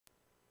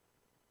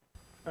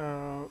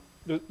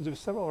There are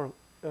several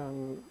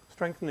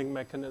strengthening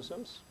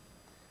mechanisms,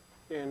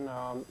 in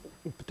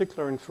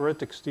particular in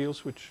ferritic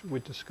steels, which we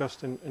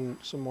discussed in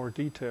some more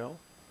detail.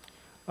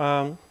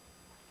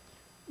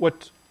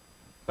 What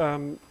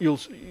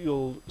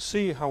you'll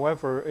see,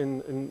 however,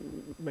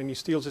 in many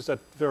steels is that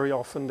very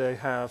often they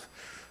have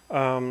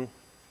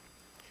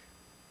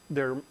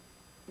their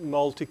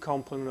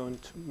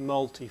multi-component,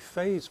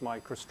 multi-phase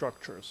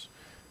microstructures,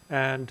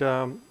 and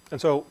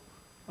so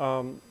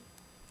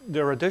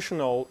there are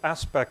additional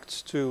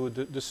aspects to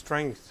the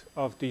strength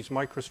of these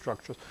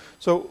microstructures.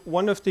 So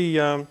one of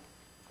the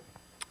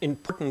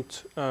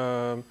important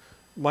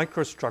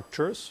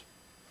microstructures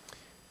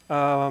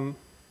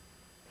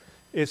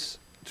is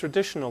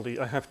traditionally,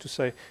 I have to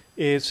say,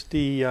 is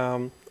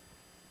the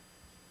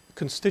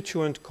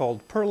constituent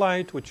called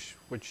perlite, which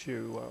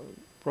you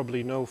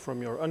probably know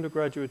from your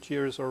undergraduate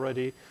years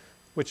already,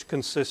 which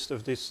consists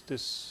of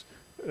this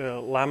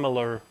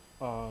lamellar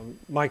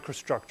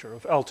microstructure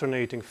of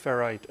alternating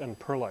ferrite and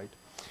perlite.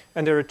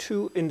 And there are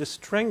two, in the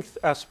strength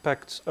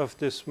aspects of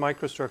this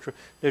microstructure,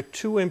 there are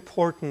two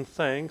important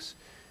things.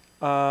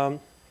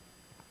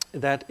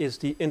 That is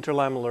the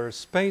interlamellar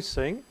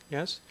spacing,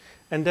 yes,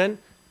 and then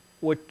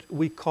what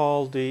we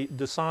call the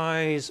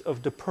size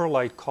of the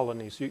perlite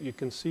colonies. You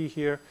can see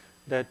here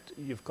that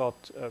you've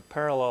got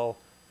parallel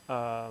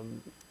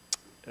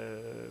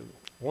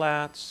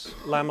lats,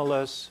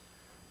 lamellus,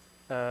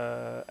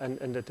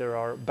 and that there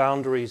are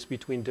boundaries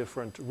between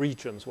different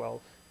regions.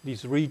 Well,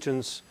 these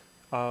regions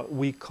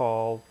we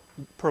call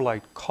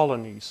perlite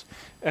colonies.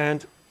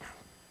 And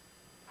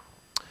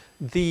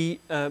the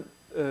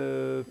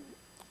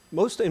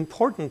most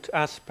important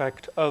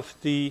aspect of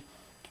the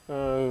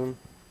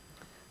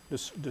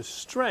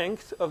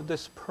strength of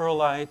this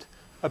perlite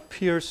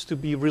appears to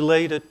be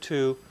related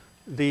to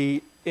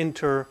the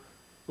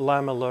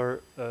interlamellar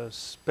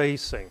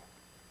spacing.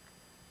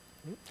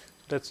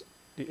 That's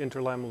the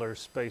interlamellar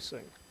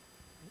spacing.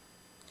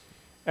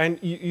 And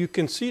you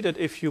can see that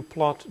if you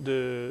plot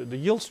the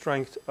yield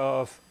strength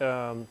of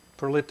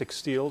perlitic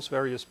steels,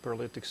 various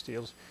perlitic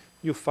steels,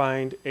 you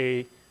find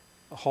a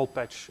hole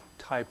patch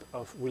type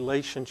of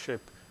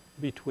relationship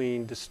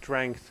between the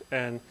strength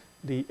and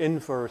the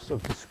inverse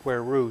of the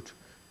square root,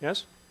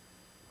 yes?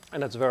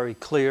 And that's very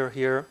clear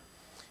here.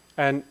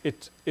 And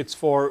it's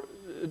for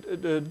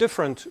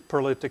different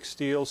perlitic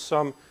steels,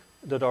 some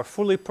that are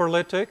fully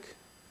perlitic.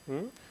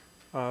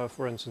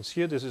 For instance,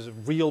 here, this is a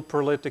real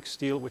perlitic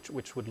steel,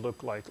 which would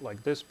look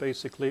like this,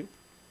 basically.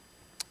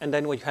 And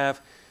then we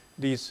have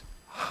these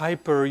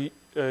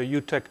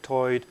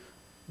hyper-eutectoid,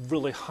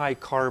 really high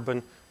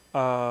carbon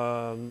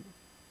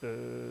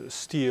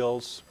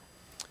steels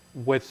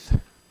with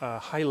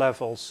high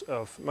levels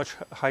of, much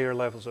higher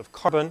levels of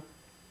carbon.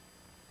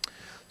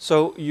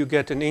 So you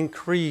get an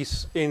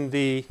increase in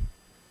the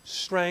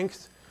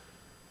strength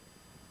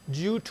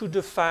due to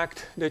the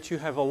fact that you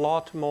have a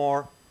lot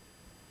more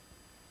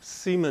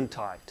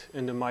cementite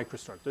in the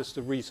microstructure. That's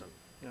the reason.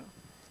 Yeah?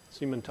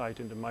 Cementite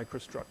in the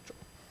microstructure,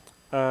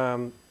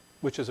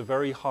 which is a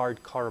very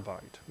hard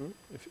carbide.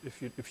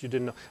 If you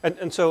didn't know,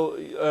 and so,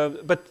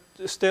 but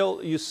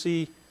still, you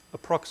see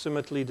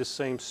approximately the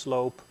same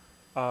slope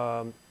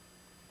of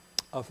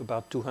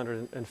about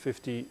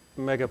 250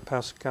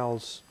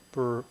 megapascals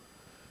per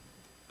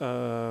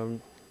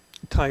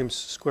times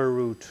square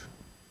root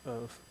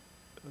of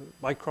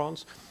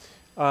microns.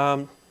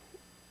 An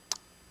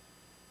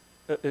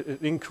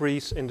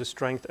increase in the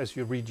strength as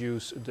you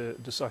reduce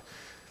the size.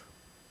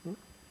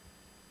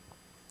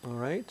 All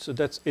right, so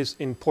that is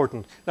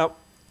important. Now,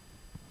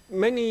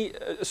 many,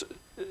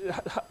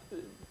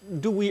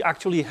 do we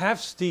actually have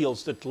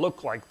steels that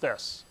look like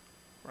this,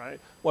 right?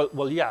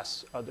 Well,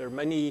 yes, there are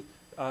many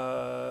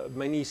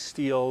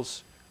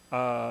steels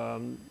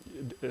are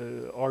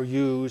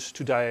used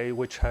today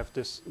which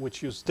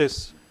use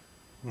this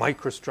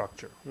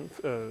microstructure,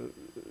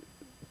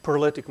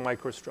 perlitic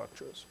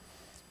microstructures.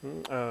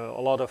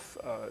 A lot of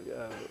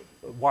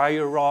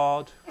wire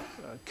rod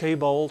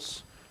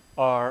cables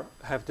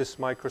have this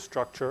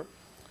microstructure.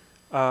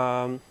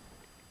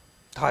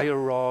 Tire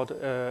rod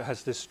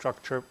has this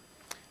structure,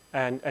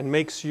 and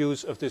makes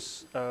use of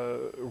this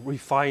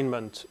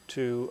refinement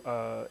to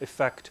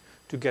effect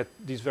to get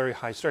these very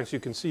high strengths.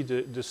 You can see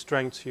the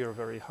strengths here are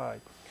very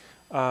high.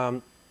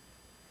 And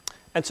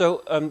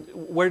so,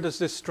 where does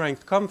this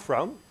strength come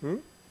from?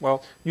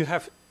 Well, you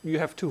have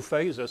two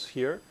phases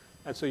here.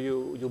 And so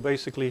you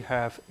basically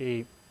have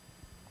a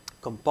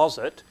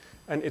composite,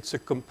 and it's a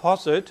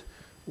composite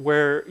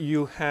where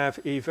you have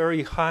a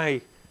very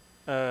high,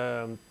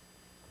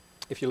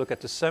 if you look at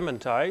the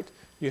cementite,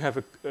 you have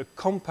a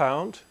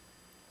compound,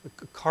 a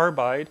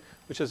carbide,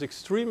 which has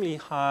extremely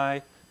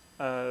high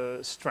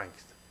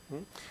strength.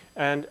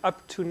 And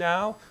up to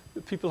now,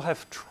 people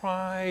have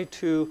tried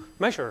to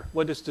measure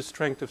what is the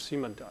strength of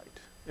cementite.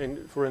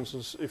 And for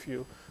instance, if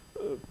you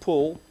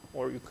pull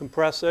or you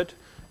compress it,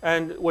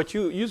 and what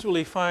you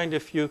usually find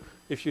if you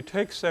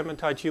take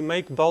cementite, you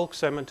make bulk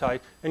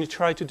cementite, and you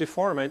try to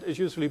deform it, it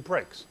usually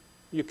breaks.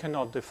 You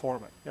cannot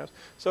deform it. Yes.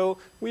 So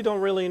we don't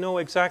really know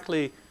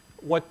exactly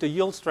what the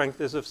yield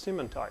strength is of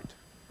cementite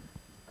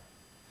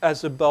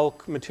as a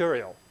bulk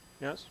material.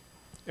 Yes,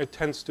 it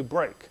tends to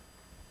break,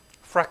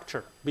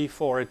 fracture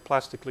before it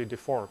plastically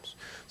deforms.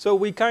 So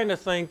we kind of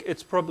think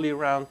it's probably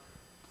around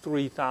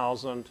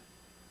 3,000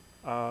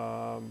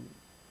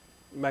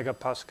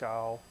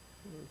 megapascal,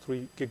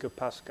 3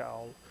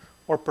 gigapascal,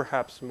 or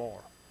perhaps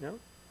more. Yeah?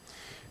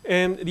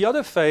 And the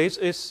other phase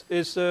is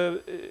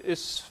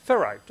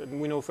ferrite, and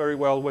we know very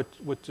well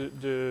what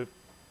the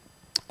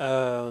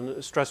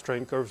stress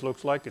strain curves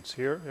looks like. It's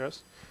here,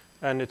 yes,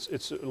 and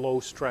it's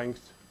low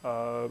strength,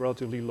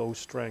 relatively low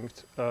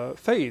strength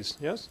phase.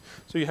 Yes,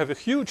 so you have a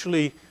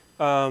hugely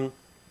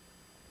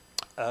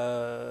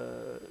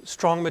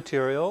strong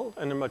material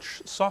and a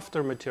much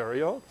softer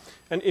material,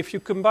 and if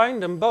you combine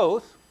them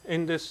both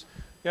in this,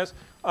 yes,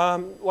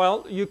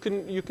 well, you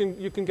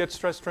can get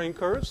stress strain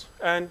curves,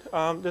 and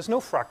there's no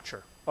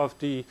fracture of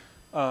the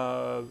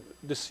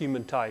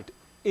cementite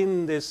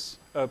in this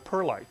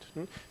perlite.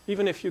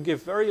 Even if you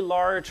give very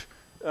large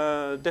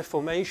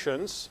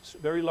deformations,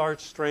 very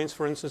large strains,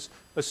 for instance,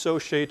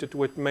 associated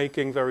with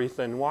making very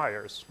thin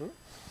wires,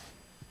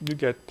 you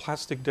get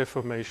plastic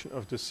deformation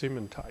of the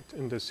cementite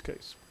in this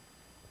case.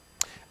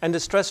 And the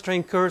stress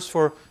strain curves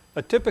for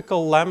a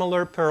typical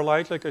lamellar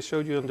perlite, like I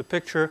showed you in the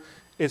picture,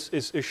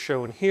 is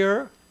shown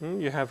here.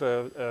 You have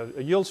a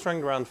yield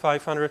strength around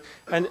 500,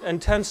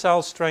 and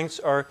tensile strengths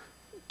are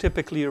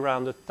typically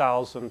around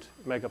 1,000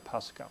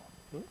 megapascal.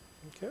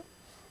 Okay.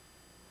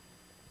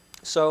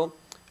 So,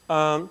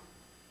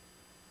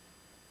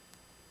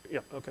 yeah,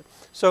 okay.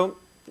 So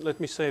let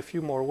me say a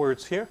few more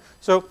words here.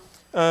 So,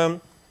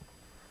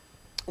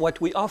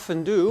 what we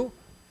often do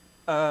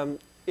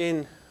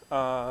in,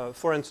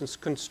 for instance,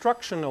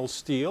 constructional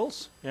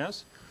steels,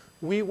 yes,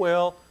 we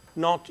will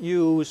not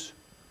use,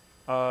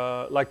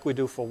 like we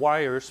do for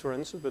wires, for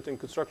instance, but in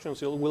constructional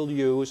steel, we'll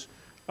use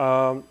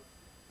more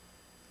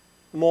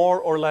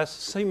or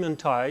less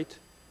cementite,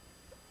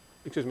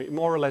 excuse me,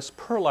 more or less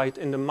perlite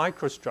in the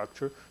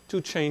microstructure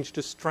to change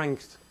the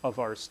strength of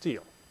our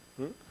steel.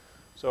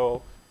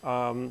 So,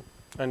 and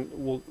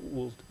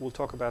we'll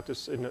talk about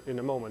this in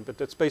a moment, but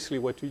that's basically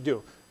what we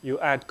do. You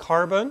add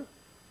carbon,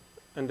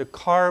 and the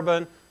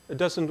carbon, it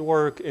doesn't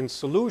work in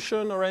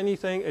solution or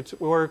anything. It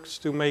works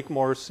to make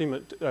more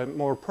cement,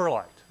 more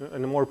perlite.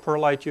 And the more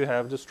perlite you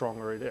have, the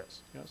stronger it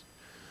is. Yes,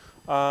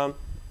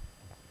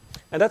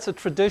 and that's a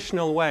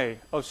traditional way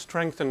of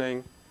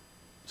strengthening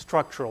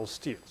structural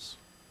steels,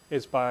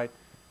 is by,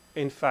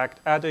 in fact,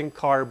 adding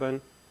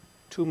carbon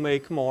to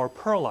make more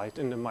perlite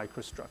in the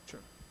microstructure.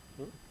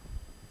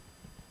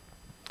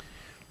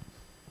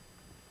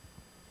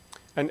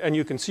 And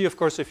you can see, of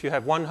course, if you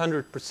have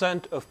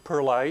 100% of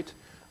perlite,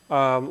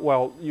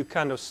 well, you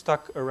kind of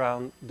stuck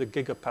around the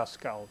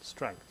gigapascal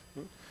strength.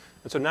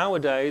 And so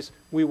nowadays,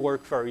 we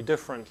work very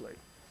differently.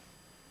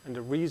 And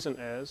the reason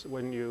is,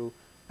 when you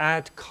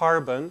add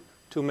carbon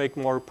to make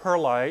more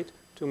perlite,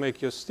 to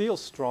make your steel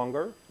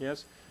stronger,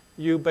 yes,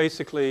 you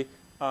basically,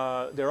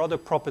 there are other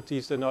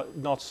properties that are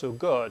not so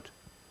good.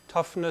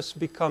 Toughness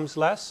becomes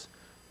less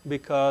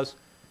because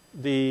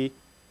the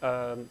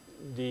cementite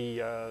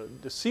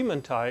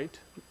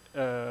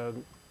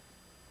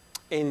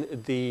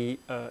in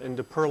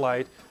the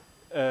perlite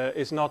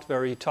is not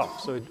very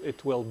tough, so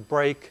it will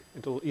break,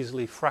 it will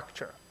easily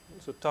fracture.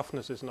 So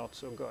toughness is not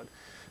so good.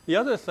 The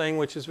other thing,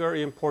 which is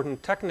very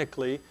important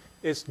technically,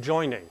 is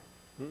joining.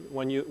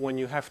 When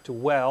you have to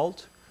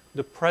weld,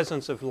 the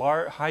presence of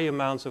high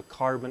amounts of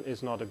carbon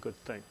is not a good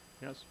thing.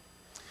 Yes.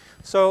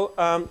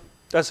 So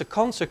as a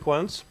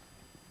consequence,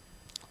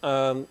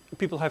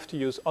 people have to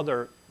use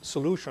other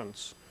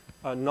solutions,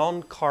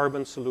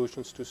 non-carbon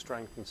solutions to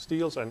strengthen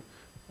steels, and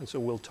so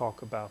we'll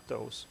talk about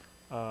those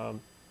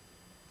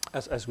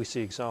as we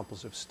see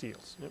examples of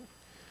steels. Yeah.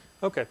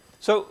 Okay,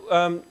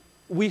 so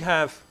we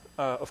have,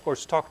 of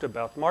course, talked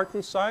about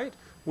martensite.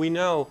 We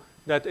know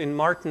that in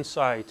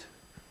martensite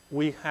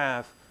we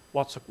have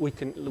lots of, we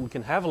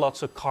can have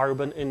lots of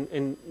carbon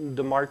in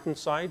the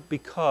martensite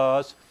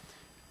because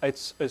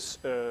it's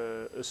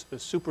a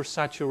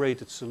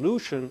supersaturated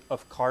solution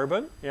of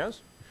carbon.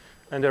 Yes.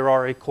 And there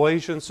are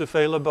equations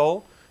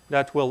available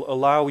that will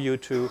allow you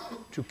to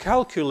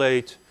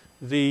calculate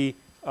the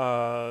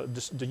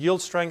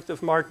yield strength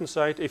of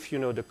martensite if you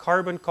know the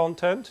carbon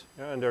content.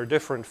 Yeah, and there are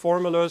different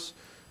formulas,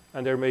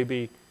 and there may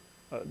be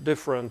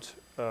different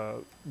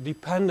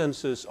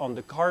dependencies on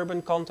the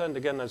carbon content.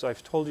 Again, as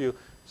I've told you,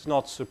 it's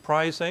not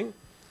surprising.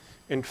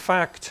 In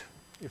fact,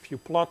 if you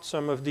plot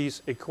some of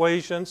these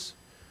equations,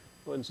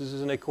 this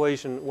is an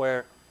equation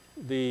where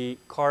the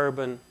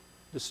carbon,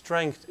 the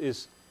strength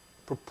is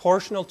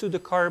proportional to the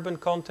carbon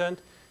content.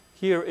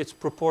 Here it's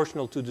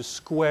proportional to the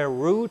square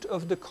root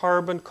of the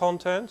carbon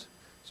content.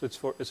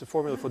 So it's a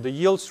formula for the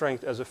yield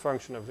strength as a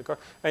function of the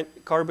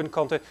carbon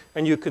content.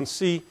 And you can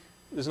see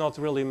there's not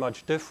really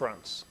much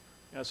difference.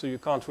 Yeah, so you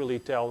can't really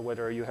tell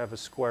whether you have a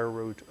square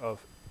root of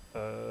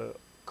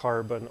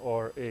carbon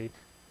or a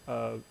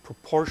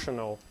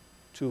proportional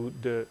to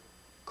the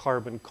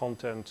carbon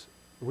content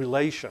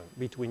relation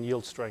between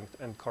yield strength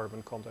and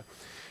carbon content.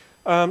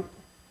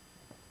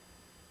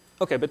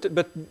 Okay,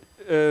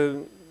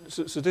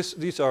 so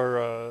these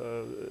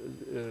are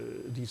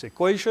these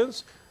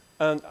equations,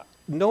 and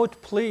note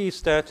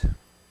please that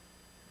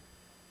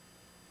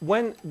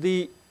when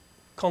the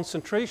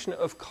concentration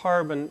of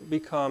carbon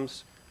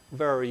becomes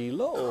very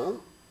low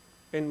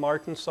in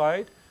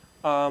martensite,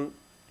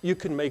 you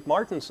can make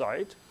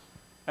martensite,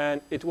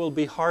 and it will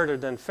be harder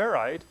than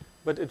ferrite,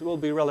 but it will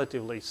be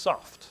relatively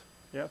soft.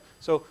 Yeah.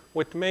 So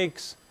what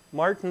makes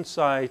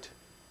martensite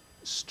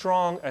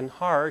strong and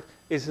hard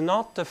is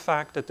not the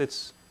fact that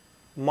it's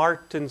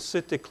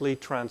martensitically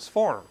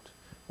transformed.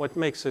 What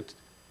makes it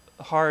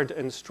hard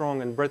and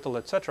strong and brittle,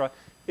 etc.,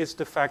 is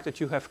the fact that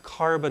you have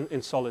carbon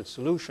in solid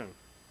solution.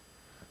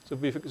 So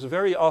because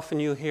very often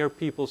you hear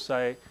people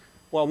say,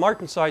 well,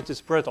 martensite is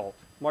brittle.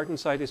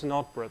 Martensite is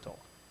not brittle.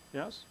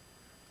 Yes?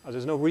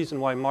 There's no reason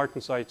why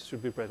martensite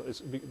should be brittle.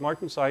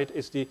 Martensite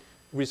is the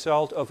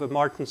result of a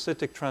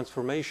martensitic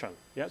transformation.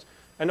 Yes?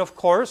 And of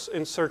course,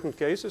 in certain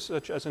cases,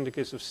 such as in the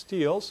case of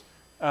steels,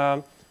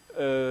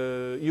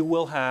 you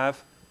will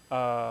have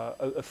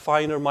a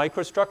finer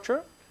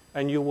microstructure,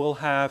 and you will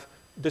have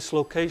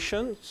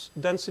dislocation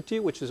density,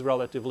 which is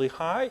relatively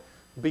high,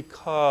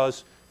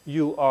 because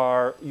you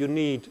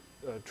need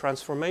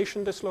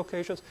transformation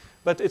dislocations,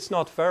 but it's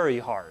not very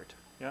hard.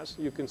 Yes,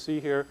 you can see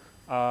here,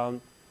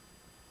 and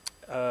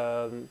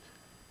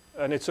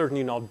it's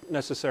certainly not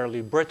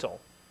necessarily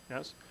brittle.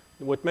 Yes,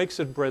 what makes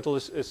it brittle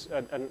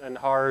and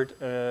hard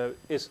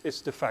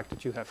is the fact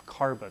that you have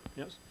carbon.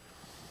 Yes,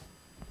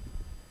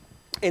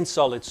 in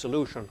solid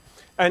solution.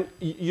 And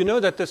you know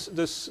that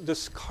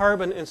this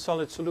carbon in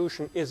solid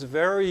solution is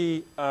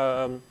very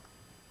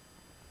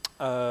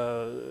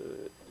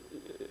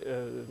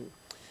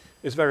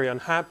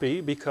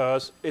unhappy,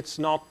 because it's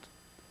not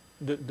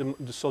the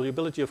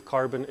solubility of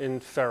carbon in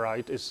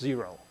ferrite is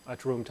 0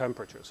 at room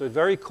temperature. So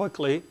very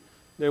quickly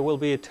there will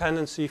be a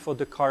tendency for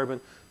the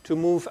carbon to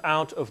move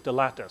out of the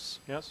lattice.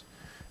 Yes,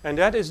 and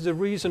that is the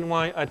reason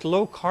why at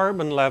low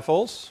carbon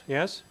levels,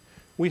 yes,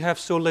 we have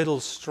so little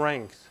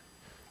strength.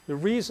 The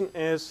reason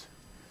is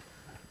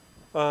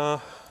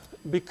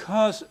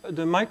because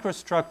the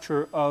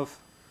microstructure of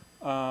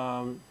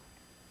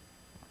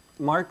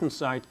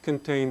martensite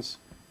contains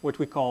what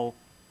we call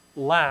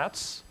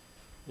lats,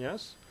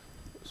 yes,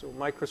 so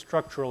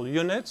microstructural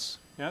units,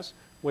 yes,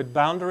 with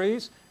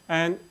boundaries,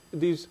 and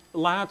these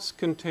lats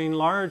contain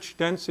large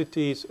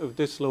densities of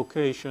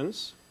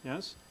dislocations,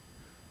 yes.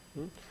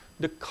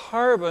 The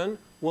carbon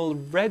will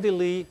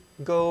readily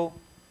go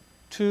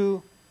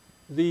to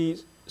the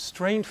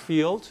strain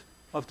field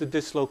of the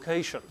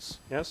dislocations,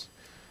 yes.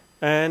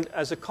 And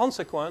as a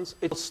consequence,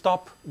 it will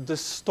stop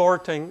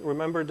distorting.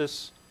 Remember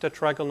this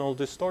tetragonal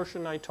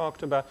distortion I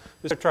talked about?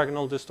 This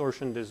tetragonal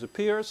distortion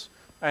disappears,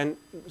 and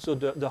so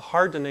the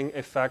hardening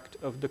effect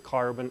of the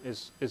carbon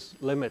is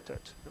limited.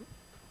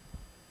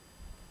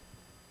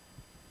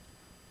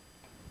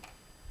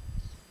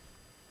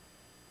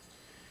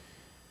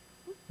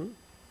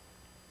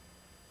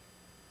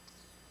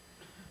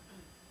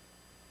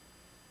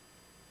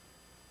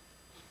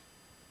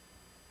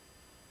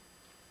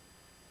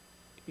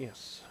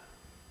 Yes.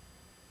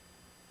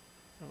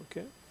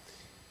 Okay.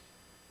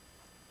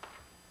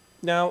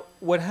 Now,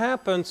 what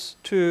happens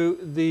to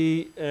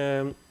the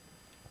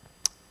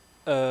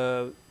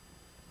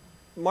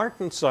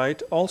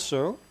martensite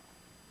also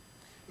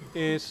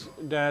is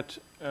that,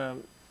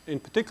 in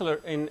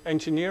particular in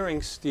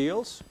engineering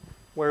steels,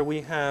 where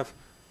we have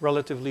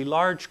relatively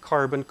large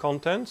carbon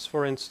contents,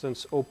 for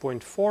instance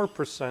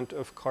 0.4%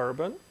 of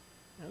carbon,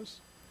 yes,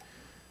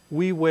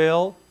 we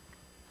will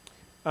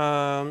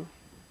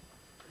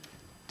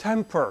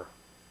temper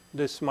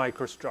this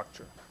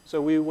microstructure.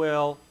 So we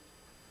will,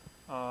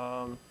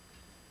 so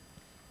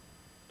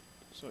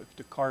if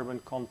the carbon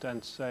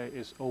content, say,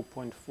 is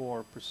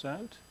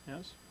 0.4%,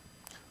 yes,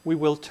 we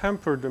will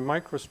temper the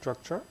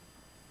microstructure,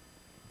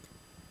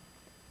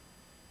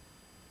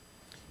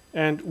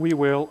 and we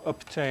will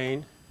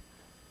obtain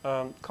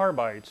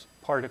carbide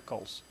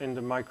particles in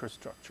the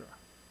microstructure,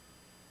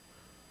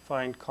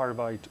 fine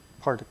carbide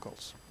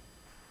particles.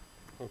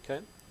 Okay.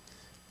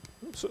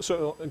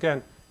 So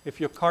again, if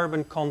your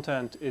carbon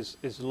content is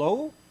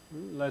low,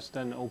 less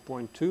than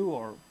 0.2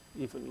 or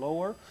even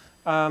lower,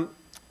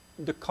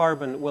 the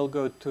carbon will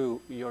go to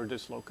your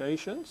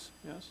dislocations,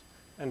 yes,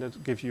 and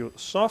it gives you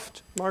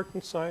soft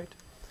martensite.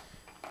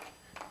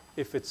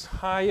 If it's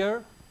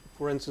higher,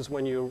 for instance,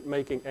 when you're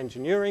making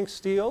engineering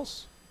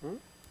steels,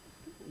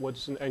 what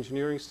is an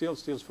engineering steel?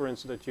 Steels, for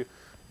instance, that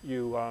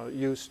you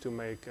use to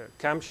make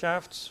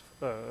camshafts,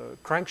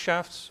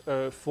 crankshafts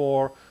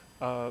for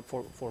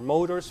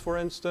motors, for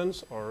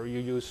instance, or you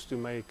use to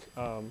make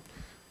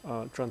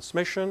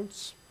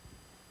transmissions,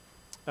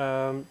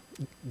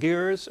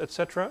 gears,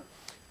 etc.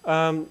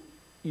 So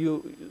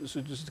this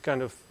is the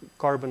kind of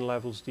carbon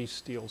levels these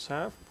steels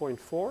have,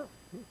 0.4.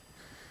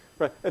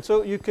 Right, and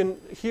so you can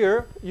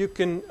here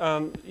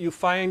you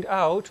find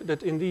out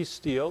that in these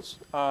steels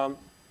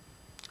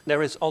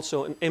there is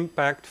also an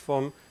impact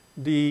from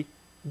the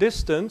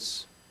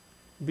distance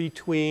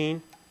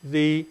between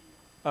the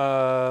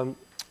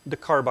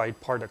carbide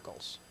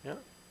particles. Yeah?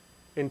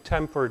 in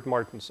tempered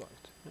martensite.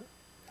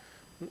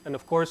 Yeah? And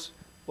of course,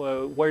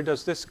 where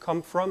does this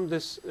come from,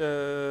 this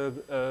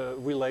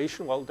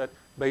relation? Well, that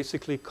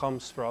basically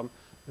comes from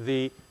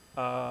the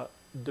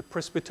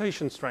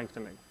precipitation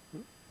strengthening.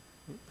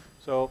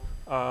 So,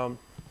 and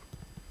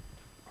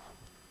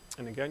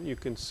again, you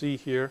can see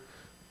here,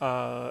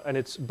 and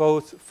it's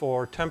both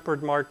for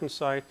tempered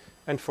martensite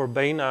and for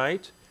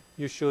bainite.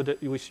 You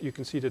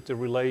can see that the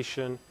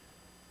relation,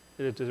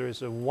 that there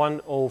is a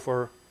 1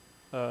 over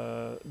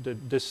the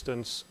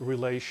distance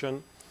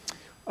relation.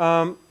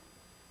 And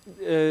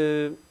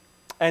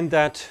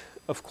that,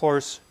 of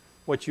course,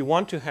 what you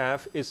want to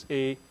have is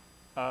a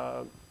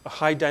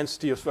high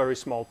density of very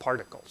small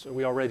particles. And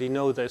we already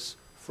know this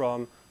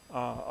from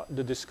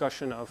the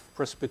discussion of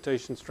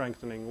precipitation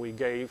strengthening we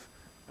gave.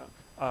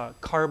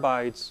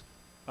 Carbides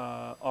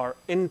are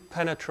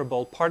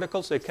impenetrable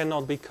particles. They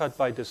cannot be cut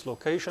by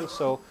dislocation,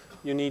 so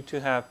you need to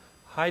have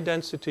high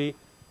density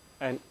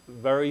and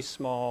very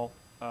small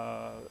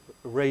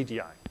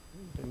radii.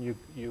 Then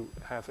you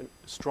have a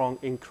strong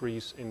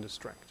increase in the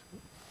strength.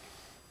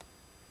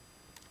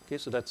 Okay,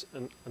 so that's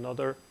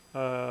another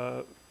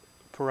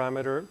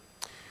parameter.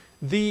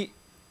 The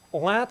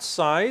lat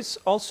size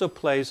also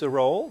plays a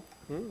role.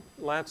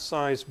 Lat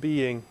size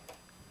being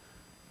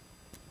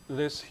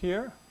this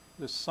here,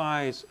 the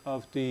size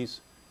of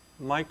these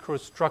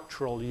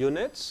microstructural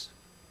units.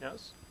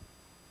 Yes.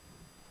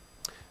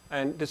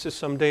 And this is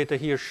some data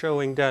here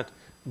showing that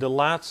the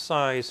lat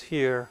size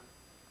here,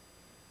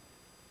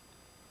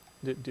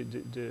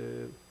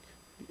 the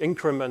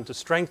increment, the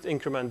strength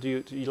increment,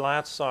 the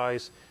lat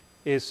size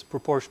is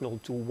proportional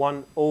to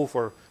 1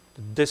 over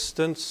the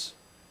distance,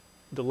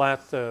 the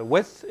lat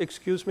width,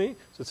 excuse me.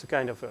 So it's a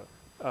kind of a,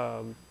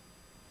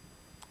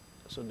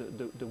 so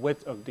the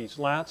width of these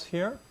lats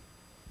here.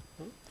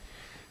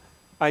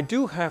 I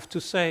do have to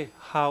say,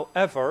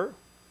 however,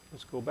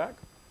 let's go back,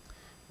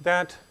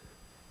 that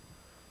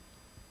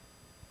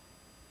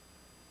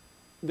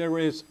there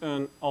is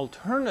an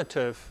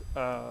alternative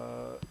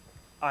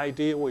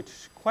idea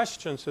which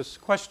questions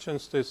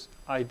this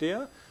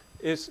idea,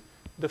 is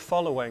the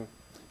following.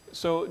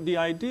 So the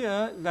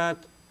idea that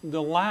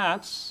the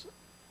lats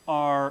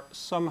are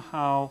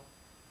somehow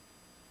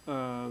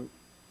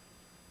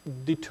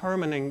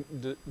determining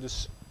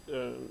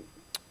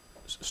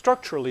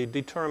structurally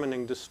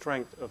determining the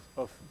strength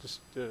of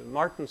the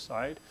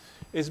martensite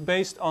is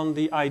based on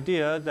the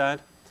idea that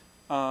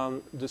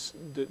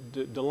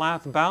the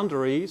lat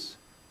boundaries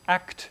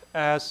act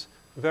as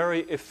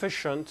very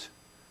efficient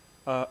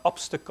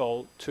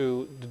obstacle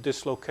to the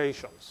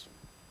dislocations.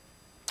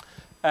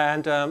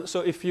 And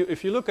so if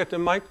you look at the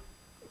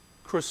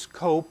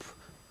microscope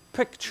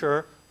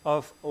picture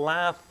of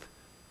lath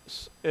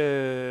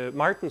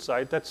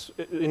martensite, that's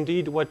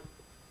indeed what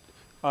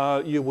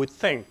you would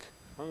think,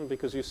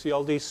 because you see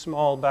all these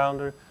small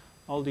boundary,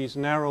 all these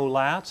narrow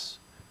lats,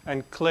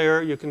 and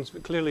you can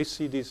clearly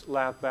see these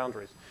lat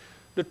boundaries.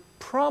 The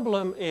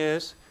problem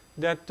is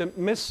that the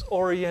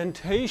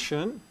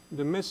misorientation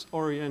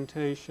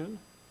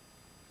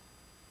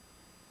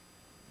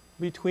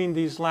between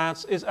these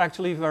lats is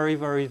actually very,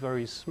 very,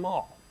 very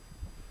small.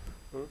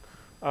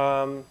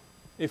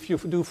 If you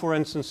do, for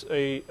instance,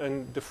 a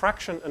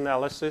diffraction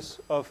analysis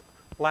of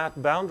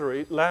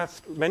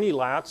many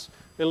lats,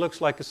 it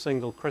looks like a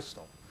single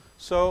crystal.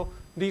 So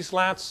these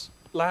lat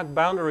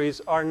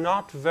boundaries are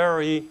not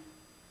very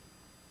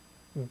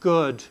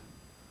good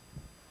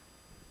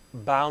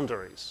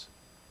boundaries.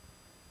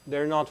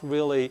 They're not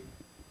really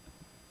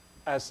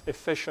as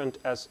efficient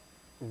as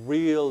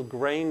real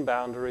grain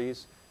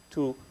boundaries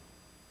to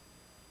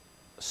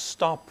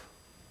stop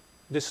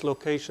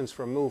dislocations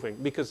from moving,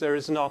 because there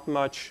is not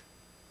much,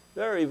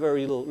 very,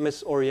 very little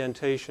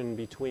misorientation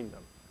between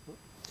them.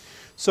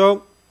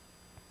 So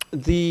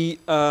the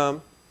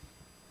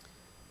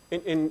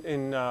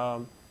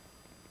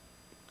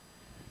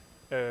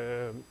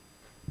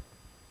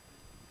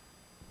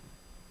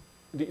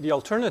the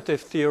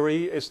alternative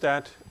theory is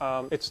that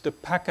it's the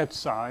packet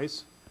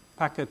size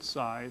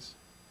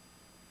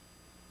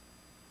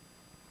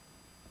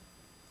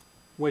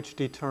which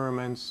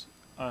determines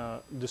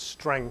the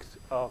strength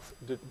of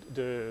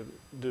the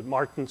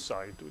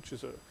martensite, which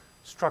is a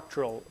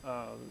structural.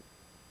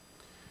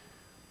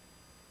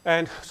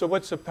 And so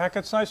what's the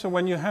packet size? So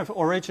when you have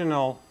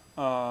original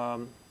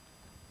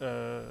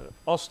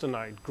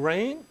austenite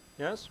grain,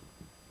 yes,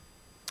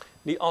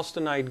 the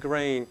austenite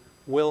grain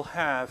will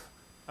have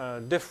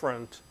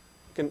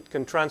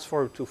can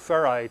transfer to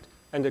ferrite,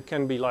 and it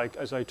can be, like,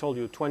 as I told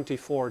you,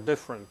 24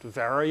 different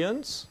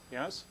variants,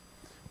 yes.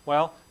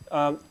 Well,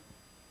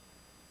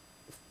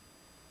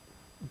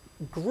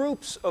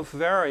 groups of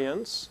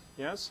variants,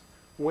 yes,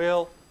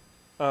 will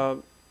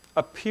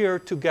appear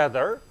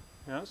together,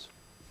 yes.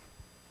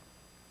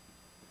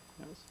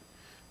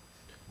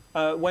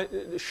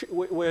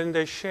 When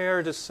they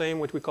share the same,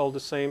 what we call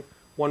the same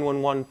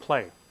 1-1-1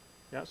 plane,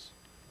 yes,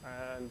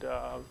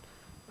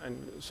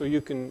 and so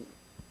you can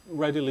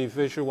readily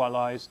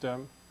visualize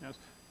them. Yes,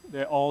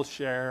 they all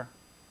share.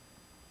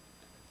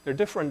 They're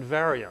different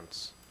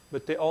variants,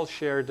 but they all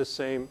share the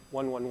same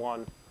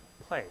 111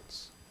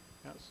 planes.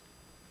 Yes.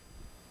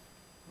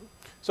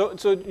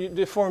 So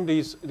they form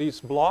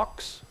these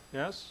blocks,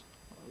 yes,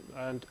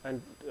 and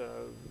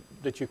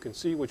that you can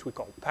see, which we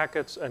call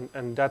packets,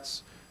 and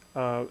that's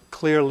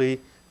clearly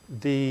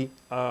the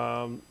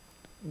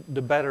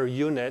better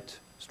unit,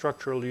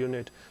 structural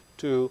unit,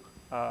 to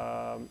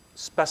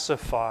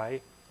specify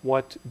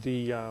what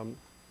the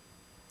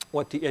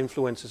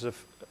influences of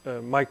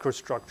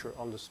microstructure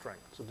on the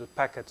strength, so the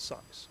packet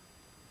size.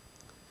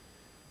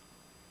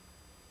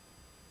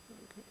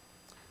 Okay.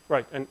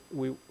 Right, and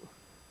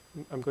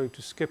I'm going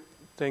to skip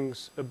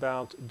things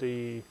about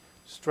the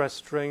stress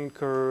strain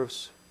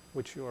curves,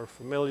 which you are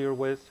familiar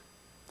with.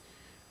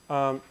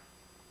 I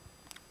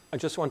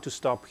just want to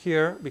stop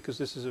here because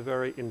this is a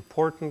very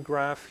important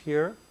graph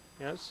here.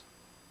 Yes.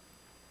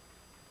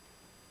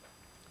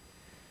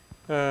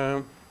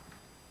 And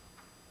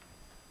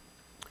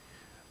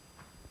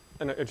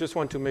I just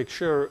want to make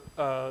sure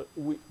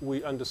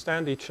we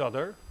understand each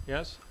other.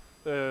 Yes.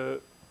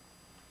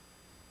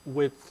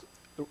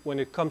 When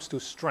it comes to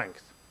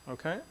strength.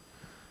 Okay.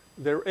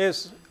 There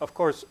is, of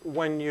course,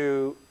 when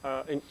you,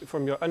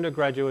 from your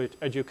undergraduate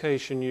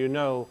education, you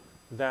know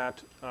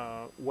that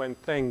when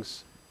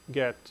things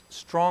get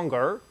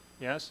stronger,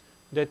 yes,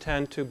 they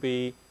tend to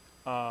be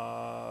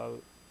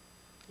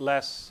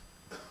less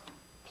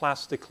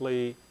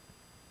plastically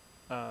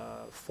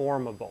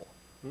formable.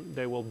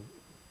 They will,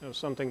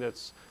 something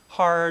that's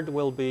hard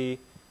will be,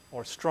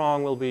 or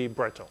strong will be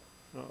brittle,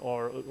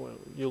 or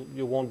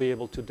you won't be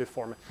able to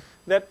deform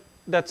it.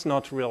 That's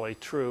not really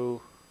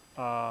true.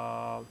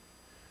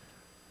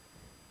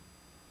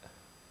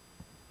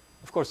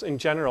 Of course, in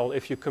general,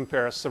 if you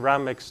compare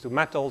ceramics to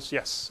metals,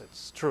 yes,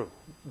 it's true.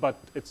 But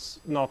it's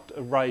not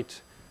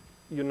right.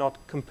 You're not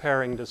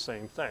comparing the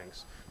same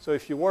things. So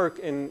if you work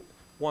in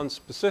one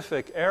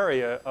specific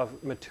area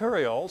of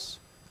materials,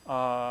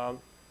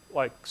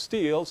 like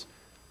steels,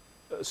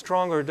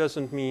 stronger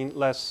doesn't mean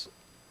less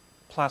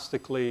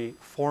plastically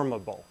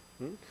formable.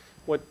 And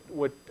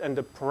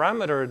the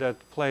parameter that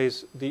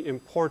plays the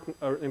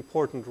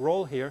important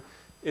role here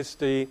is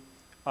the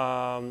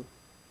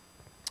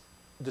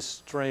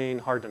strain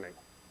hardening.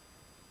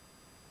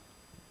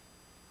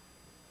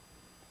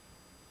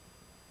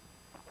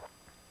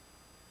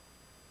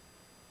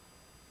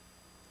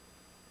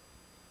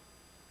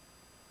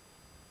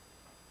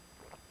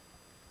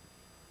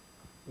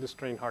 The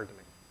strain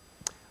hardening.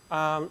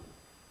 And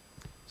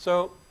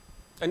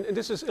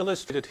this is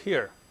illustrated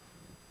here.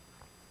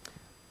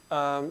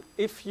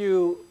 If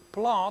you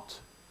plot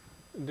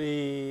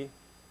the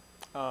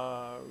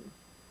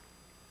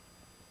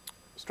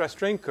stress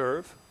strain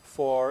curve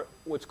for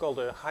what's called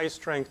a high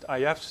strength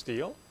IF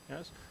steel,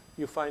 yes,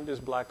 you find this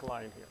black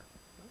line here.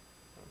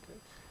 Okay.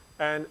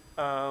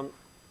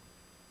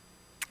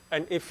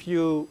 And if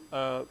you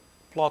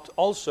plot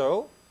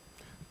also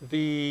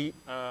the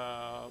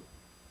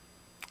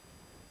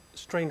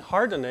strain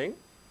hardening,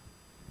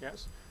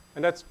 yes,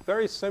 and that's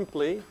very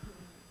simply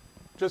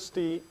just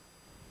the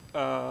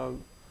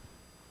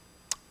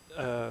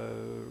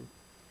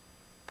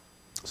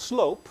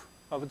slope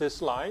of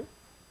this line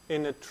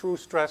in a true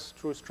stress,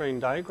 true strain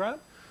diagram.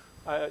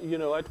 You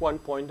know, at one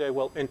point they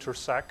will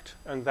intersect,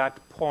 and that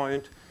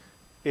point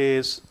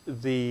is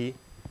the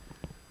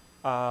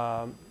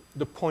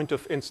point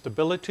of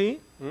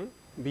instability.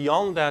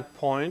 Beyond that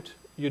point,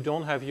 you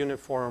don't have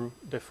uniform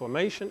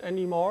deformation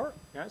anymore.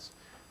 Yes,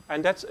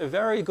 and that's a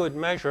very good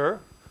measure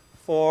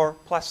for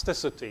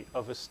plasticity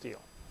of a steel.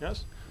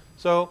 Yes,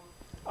 so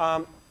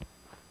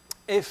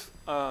if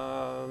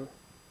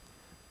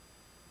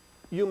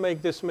you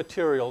make this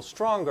material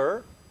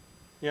stronger,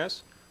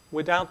 yes,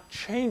 without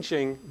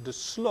changing the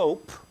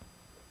slope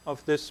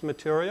of this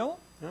material,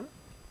 yeah,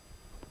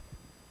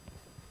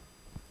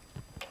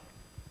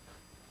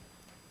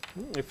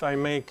 if I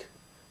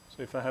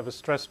have a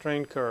stress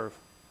strain curve,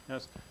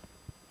 yes,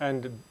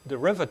 and the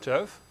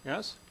derivative,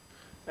 yes,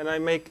 and I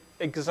make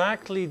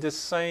exactly the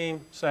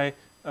same, say,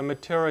 a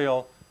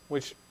material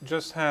which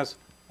just has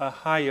a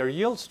higher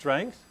yield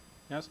strength,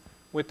 yes,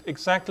 with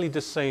exactly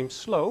the same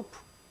slope,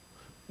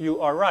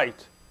 you are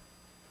right.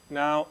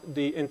 Now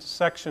the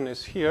intersection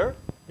is here,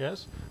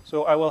 yes,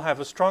 so I will have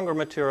a stronger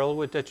material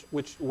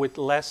with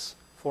less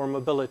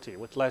formability,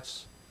 with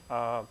less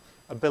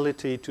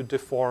ability to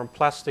deform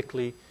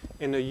plastically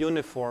in a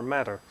uniform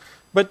manner.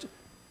 But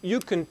you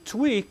can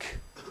tweak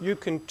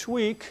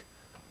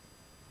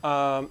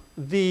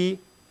the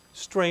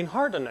strain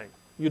hardening.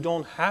 You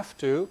don't have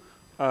to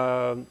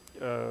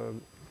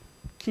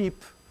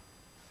keep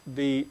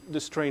the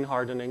strain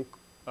hardening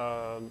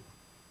the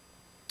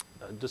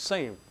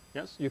same.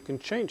 Yes, you can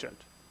change it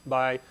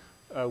by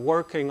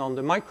working on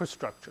the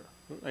microstructure,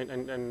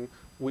 and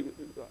we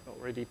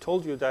already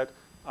told you that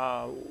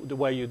the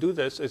way you do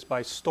this is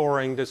by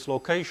storing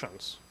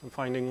dislocations and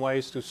finding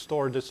ways to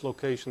store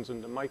dislocations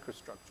in the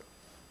microstructure.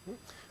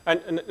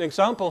 And an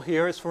example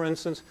here is, for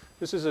instance,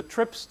 this is a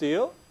trip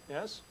steel.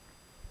 Yes,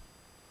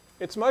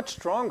 it's much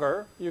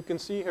stronger. You can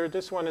see here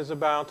this one is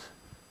about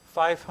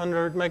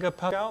 500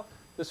 megapascal.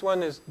 This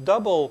one is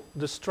double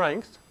the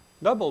strength.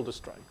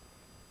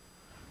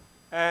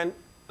 And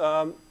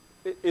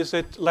is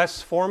it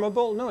less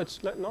formable? No,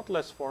 it's not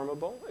less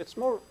formable. It's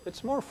more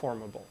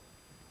formable.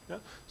 Yeah?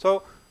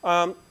 So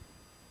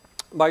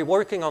by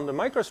working on the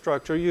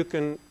microstructure, you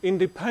can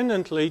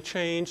independently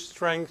change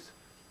strength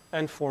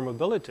and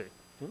formability.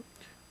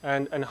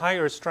 And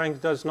higher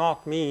strength does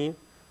not mean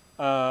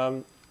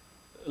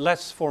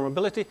less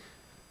formability.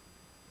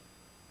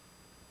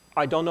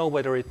 I don't know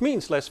whether it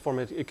means less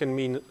formability. It can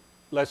mean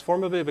less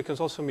formability, because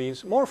it also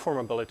means more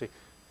formability.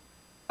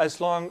 As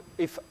long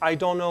if I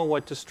don't know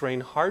what the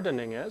strain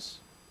hardening is,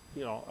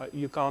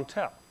 you can't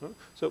tell.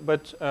 So,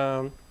 but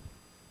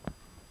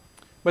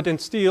in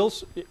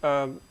steels,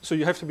 so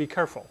you have to be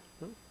careful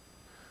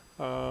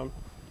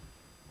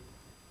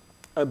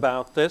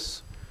about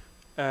this.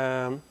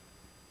 And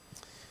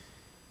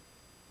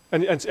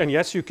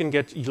yes, you can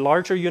get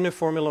larger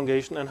uniform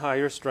elongation and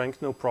higher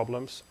strength, no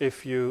problems,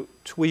 if you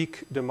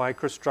tweak the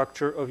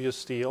microstructure of your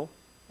steel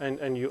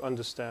and you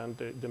understand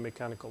the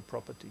mechanical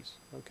properties.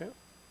 Okay.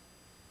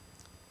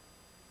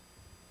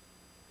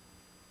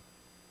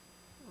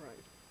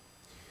 Right.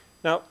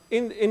 Now,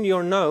 in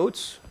your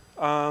notes,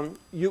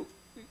 you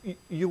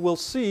will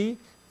see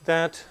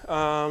that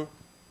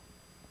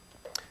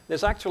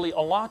there's actually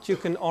a lot you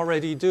can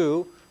already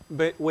do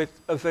with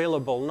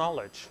available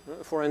knowledge.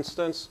 For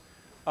instance,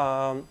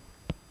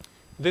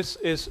 this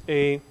is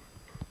a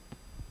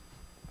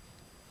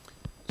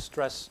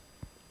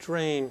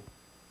stress-strain,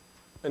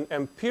 an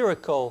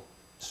empirical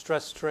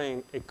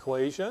stress-strain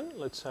equation.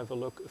 Let's have a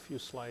look a few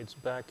slides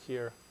back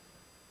here,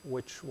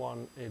 which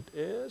one it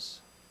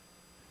is.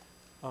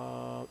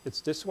 It's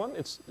this one.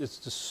 It's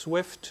the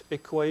Swift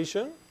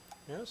equation.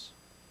 Yes,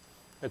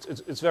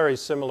 it's very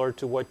similar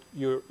to what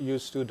you're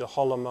used to, the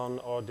Holloman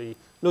or the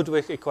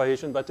Ludwig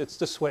equation, but it's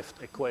the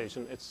Swift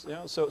equation. It's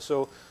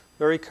so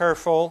very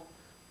careful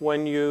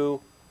when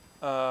you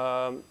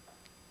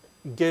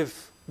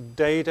give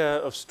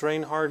data of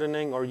strain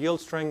hardening or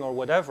yield strength or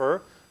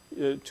whatever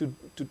to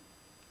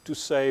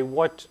say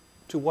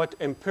to what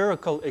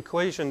empirical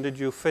equation did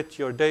you fit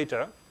your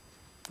data,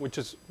 which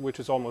is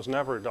almost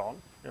never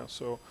done. Yeah,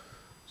 so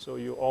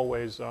you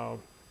always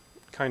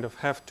kind of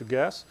have to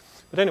guess.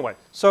 But anyway,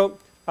 so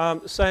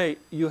say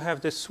you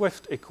have this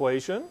Swift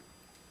equation,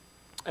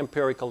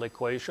 empirical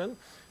equation.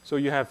 So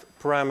you have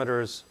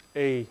parameters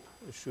A,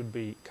 it should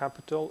be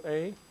capital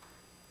A,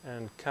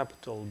 and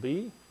capital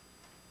B.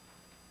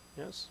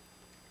 Yes,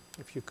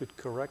 if you could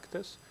correct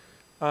this.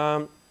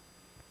 There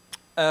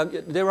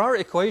are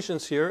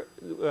equations here,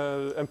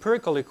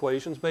 empirical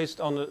equations based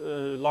on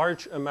a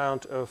large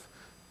amount of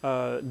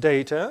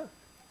data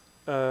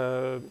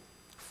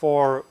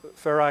for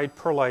ferrite,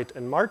 pearlite,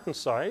 and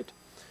martensite,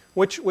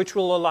 which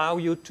will allow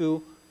you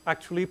to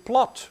actually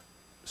plot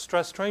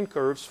stress-strain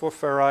curves for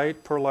ferrite,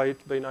 pearlite,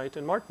 bainite,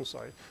 and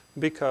martensite,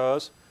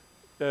 because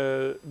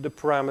the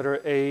parameter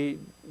A,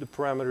 the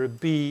parameter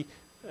B,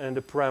 and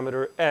the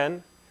parameter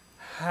N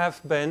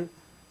have been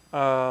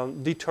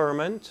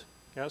determined,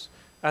 yes,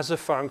 as a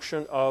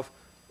function of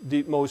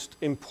the most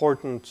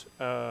important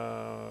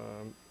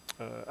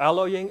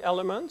alloying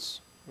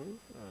elements,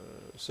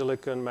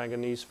 silicon,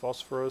 manganese,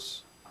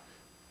 phosphorus,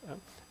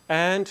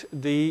 and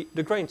the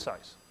grain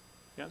size.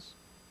 Yes,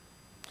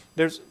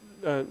 there's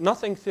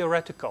nothing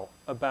theoretical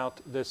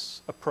about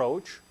this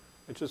approach.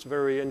 It's just a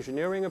very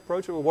engineering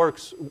approach. It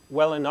works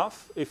well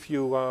enough if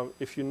you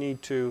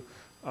need to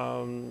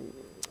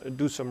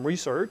do some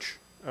research.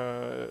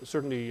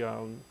 Certainly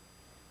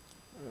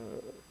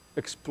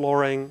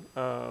exploring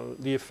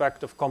the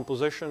effect of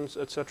compositions,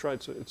 etc.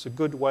 It's a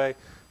good way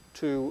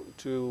to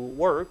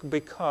work,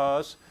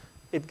 because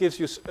it gives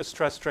you a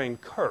stress-strain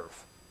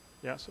curve,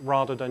 yes,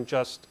 rather than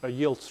just a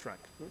yield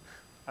strength.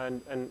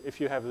 And if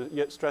you have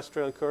a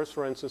stress-strain curve,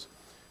 for instance,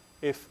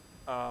 if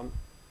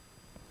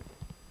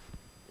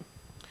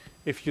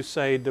you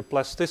say the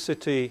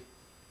plasticity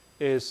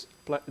is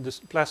the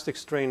plastic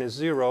strain is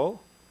 0,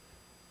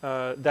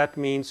 that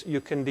means you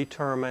can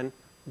determine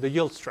the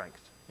yield strength.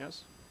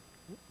 Yes.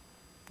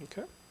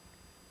 Okay.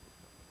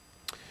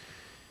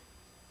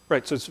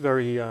 Right. So it's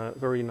very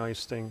very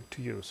nice thing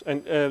to use.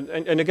 And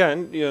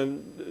again,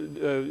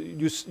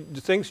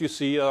 the things you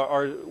see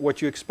are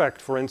what you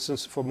expect. For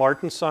instance, for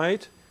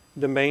martensite,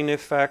 the main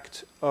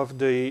effect of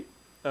the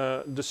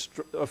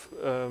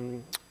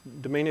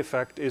main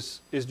effect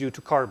is due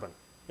to carbon.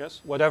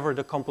 Yes, whatever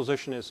the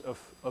composition is of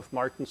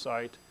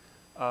martensite,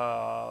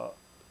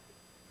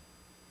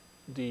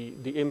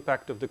 the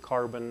impact of the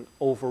carbon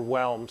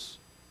overwhelms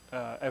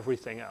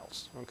everything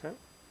else. Okay.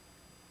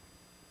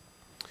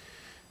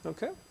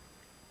 Okay.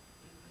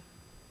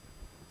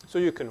 So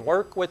you can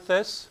work with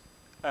this,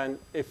 and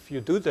if you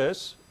do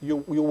this,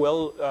 you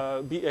will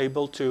be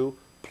able to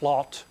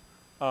plot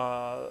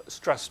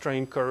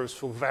stress-strain curves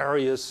for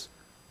various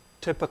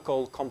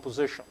typical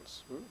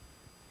compositions.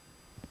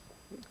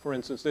 For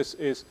instance, this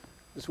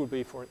would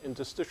be for an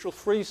interstitial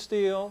free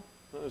steel,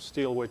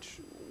 steel which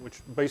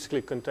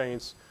basically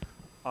contains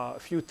a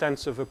few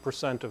tenths of a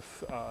 %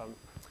 of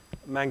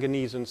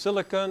manganese and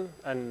silicon,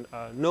 and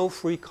no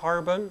free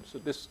carbon. So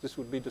this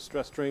would be the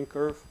stress strain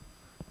curve.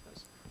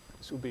 Yes.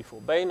 This would be for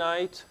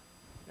bainite.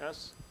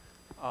 Yes.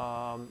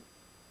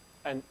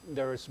 And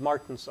there is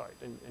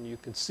martensite, and you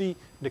can see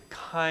the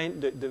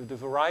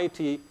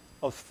variety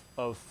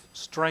of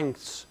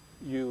strengths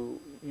you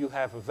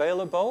have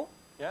available.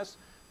 Yes.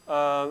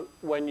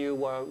 When you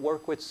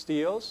work with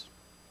steels,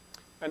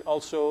 and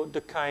also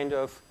the kind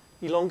of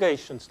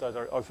elongations that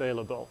are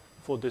available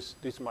for these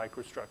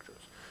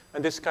microstructures.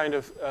 And this kind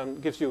of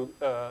gives you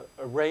a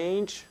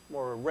range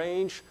for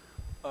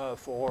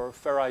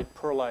ferrite,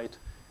 pearlite,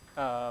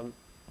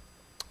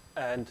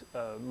 and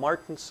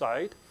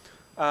martensite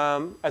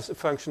as a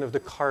function of the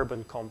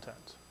carbon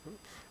content.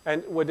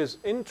 And what is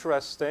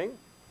interesting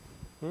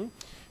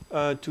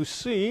to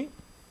see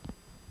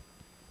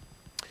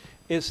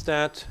is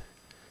that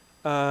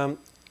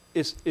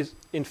is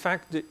in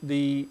fact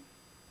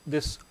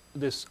this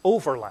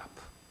overlap.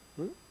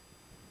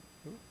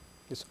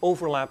 This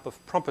overlap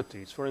of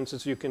properties. For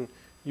instance, you can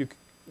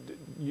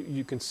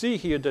see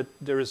here that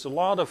there is a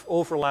lot of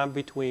overlap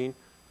between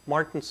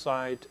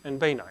martensite and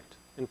bainite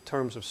in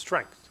terms of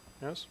strength.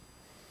 Yes,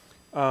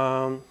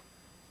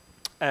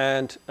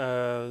 and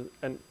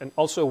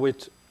also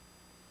with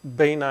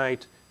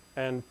bainite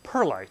and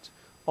pearlite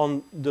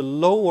on the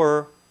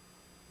lower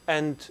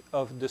end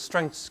of the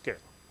strength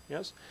scale.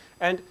 Yes,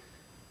 and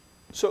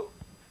so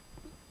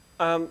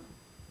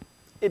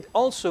it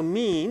also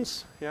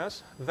means,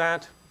 yes,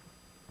 that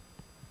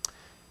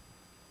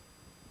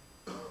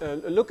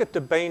look at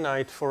the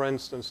bainite, for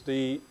instance.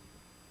 The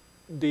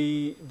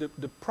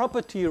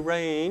property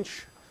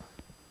range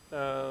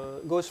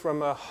goes from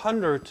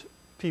 100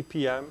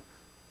 ppm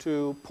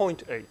to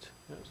 0.8, yes?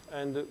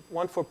 And the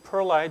one for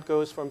pearlite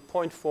goes from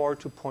 0.4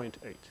 to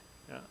 0.8.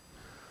 Yeah.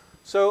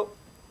 So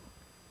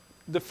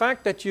the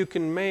fact that you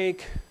can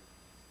make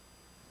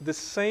the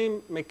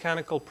same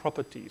mechanical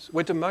properties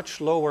with a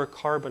much lower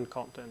carbon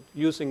content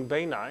using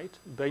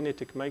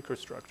bainitic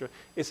microstructure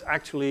is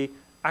actually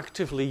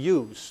actively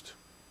used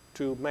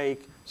to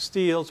make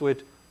steels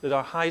that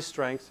are high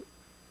strength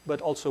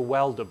but also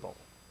weldable,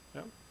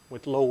 yeah,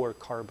 with lower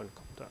carbon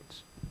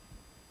contents.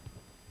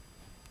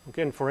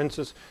 Again, for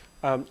instance,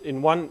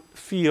 in one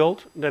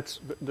field that's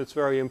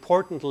very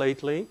important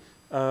lately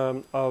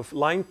of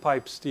line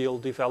pipe steel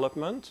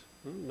development,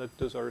 that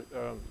those are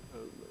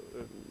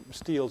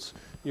steels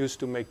used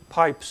to make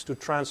pipes to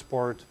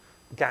transport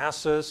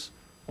gases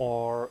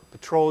or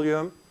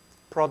petroleum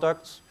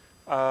products.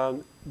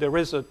 There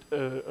is a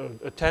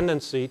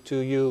tendency to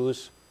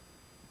use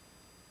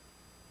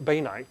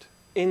bainite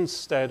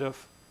instead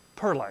of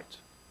pearlite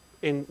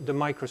in the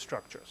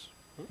microstructures.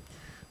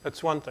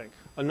 That's one thing.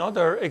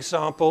 Another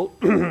example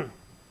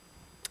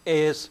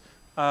is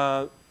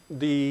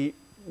the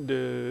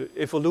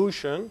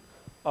evolution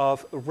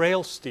of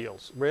rail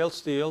steels. Rail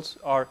steels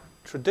are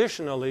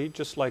traditionally,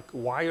 just like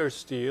wire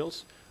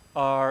steels,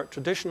 are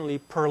traditionally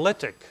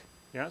pearlitic.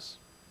 Yes,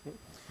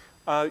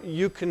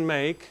 you can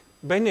make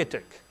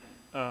bainitic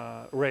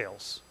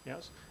rails.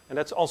 Yes, and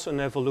that's also an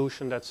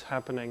evolution that's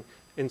happening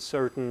in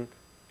certain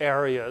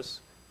areas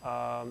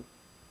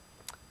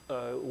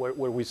where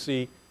we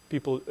see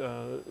people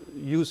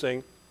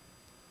using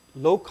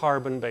low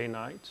carbon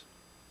bainite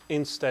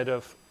instead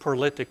of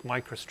pearlitic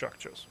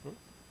microstructures.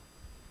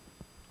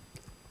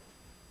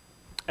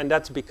 And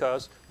that's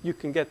because you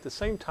can get the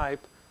same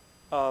type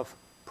of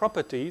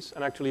properties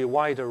and actually a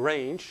wider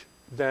range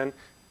than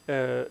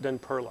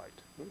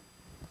pearlite.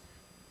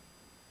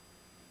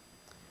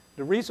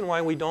 The reason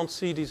why we don't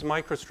see these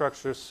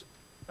microstructures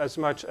as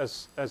much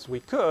as we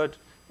could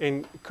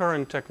in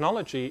current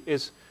technology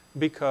is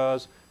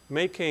because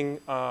making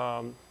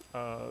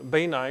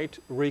bainite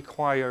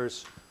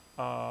requires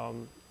a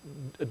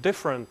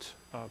different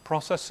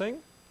processing,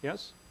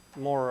 yes,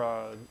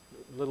 a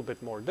little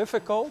bit more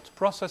difficult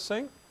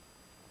processing.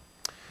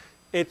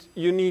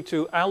 You need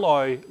to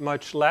alloy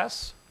much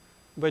less,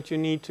 but you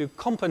need to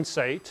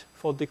compensate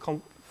for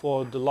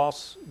the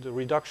loss, the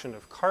reduction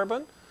of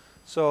carbon.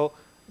 So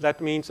that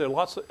means there are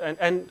lots of,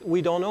 and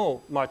we don't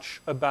know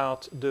much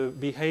about the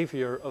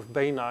behavior of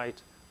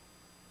bainite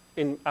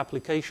in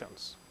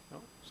applications. You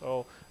know?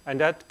 So, and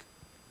that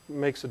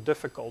makes it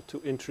difficult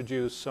to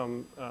introduce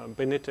some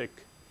bainitic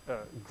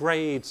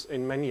grades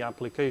in many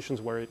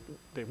applications where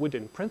they would,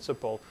 in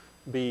principle,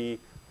 be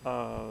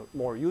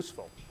more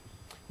useful.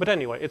 But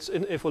anyway, it's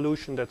an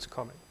evolution that's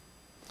coming.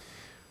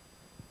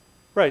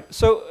 Right,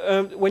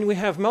 so when we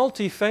have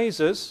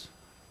multi-phases,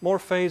 more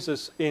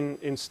phases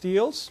in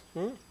steels,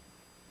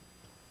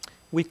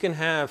 we can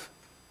have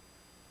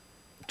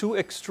two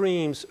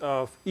extremes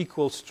of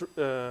equal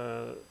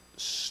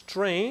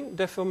strain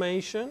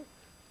deformation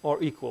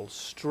or equal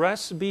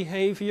stress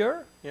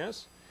behavior,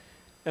 yes?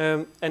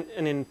 And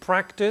in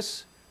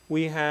practice,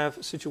 we have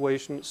a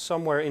situation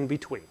somewhere in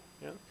between.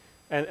 Yeah?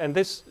 And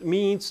this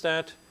means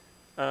that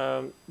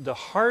the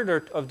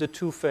harder of the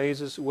two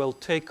phases will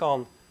take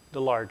on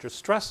the larger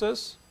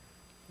stresses,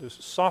 the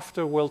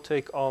softer will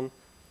take on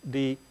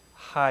the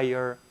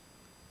higher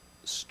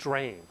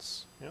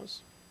strains.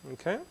 Yes,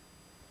 okay.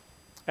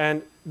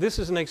 And this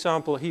is an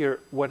example here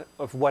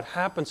of what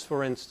happens,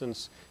 for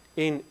instance,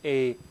 in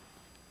a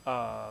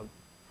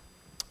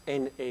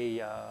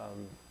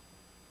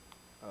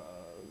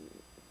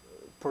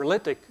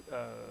pearlitic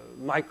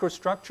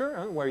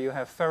microstructure where you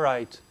have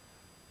ferrite.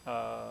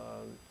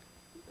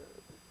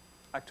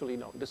 Actually,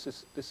 no. This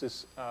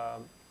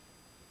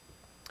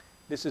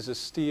is a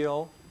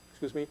steel.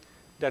 Excuse me,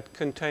 that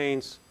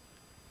contains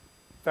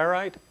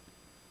ferrite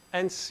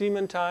and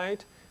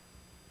cementite,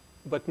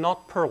 but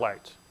not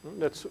pearlite.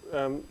 That's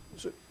so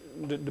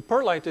the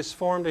pearlite is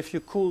formed if you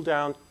cool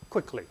down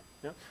quickly.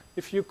 Yeah?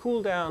 If you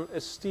cool down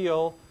a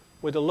steel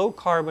with a low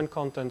carbon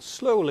content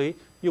slowly,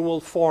 you will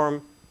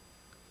form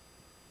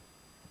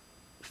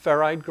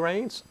ferrite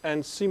grains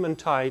and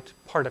cementite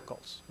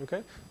particles.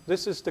 Okay,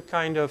 this is the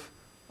kind of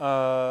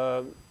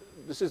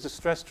this is the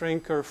stress strain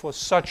curve for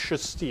such a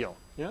steel.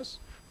 Yes,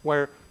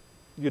 where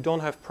you don't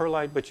have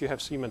pearlite but you have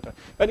cementite.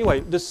 Anyway,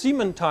 the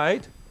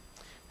cementite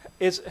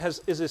is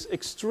this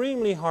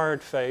extremely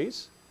hard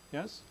phase.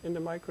 Yes, in the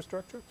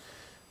microstructure.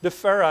 The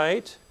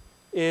ferrite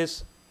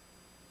is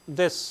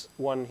this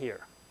one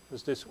here.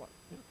 Is this one.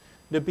 Yeah.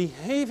 The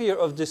behavior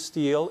of the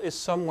steel is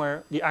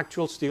somewhere, the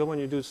actual steel when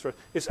you do stress,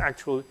 is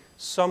actually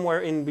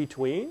somewhere in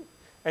between.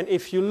 And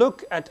if you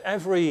look at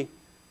every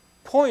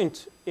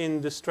point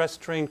in the stress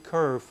strain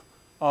curve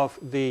of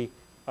the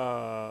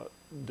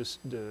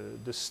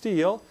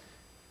steel,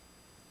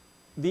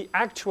 the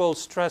actual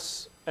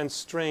stress and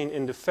strain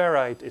in the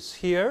ferrite is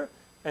here,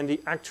 and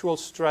the actual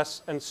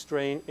stress and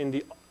strain in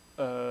the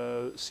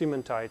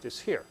cementite is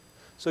here.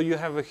 So you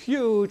have a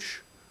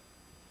huge,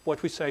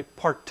 what we say,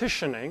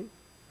 partitioning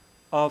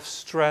of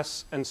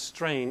stress and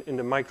strain in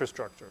the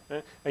microstructure.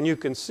 And you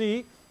can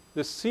see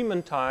the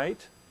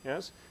cementite,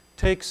 yes,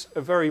 takes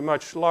a very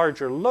much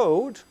larger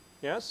load,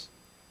 yes,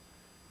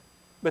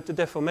 but the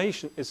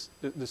deformation is,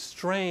 the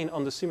strain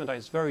on the cementite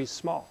is very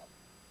small.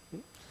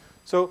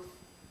 So,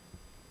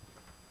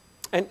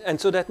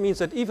 and so that means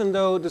that even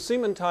though the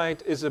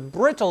cementite is a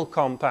brittle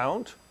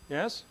compound,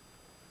 yes,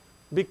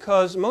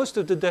 because most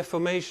of the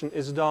deformation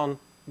is done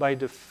by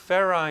the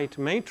ferrite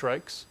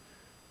matrix,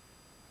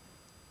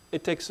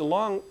 it takes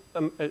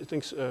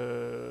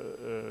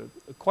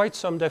quite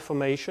some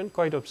deformation,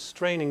 quite a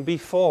straining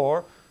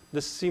before the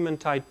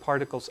cementite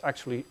particles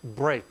actually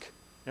break.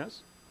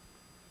 Yes.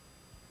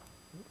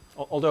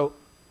 Although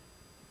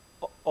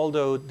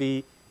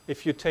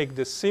if you take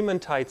the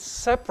cementite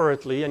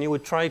separately and you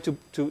would try to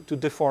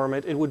deform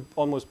it, it would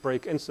almost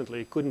break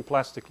instantly. It couldn't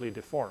plastically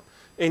deform.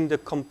 In the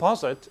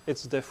composite,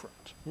 it's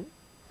different.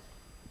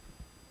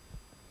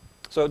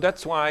 So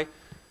that's why,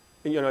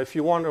 if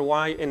you wonder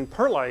why in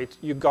pearlite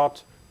you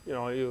got,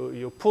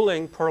 you're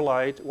pulling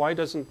pearlite, why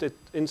doesn't it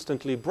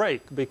instantly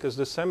break? Because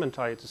the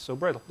cementite is so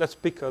brittle. That's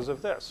because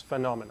of this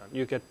phenomenon.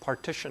 You get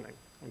partitioning.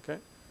 Okay.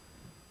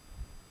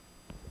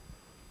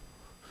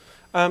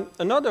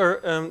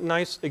 Another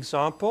nice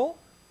example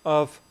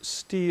of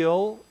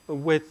steel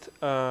with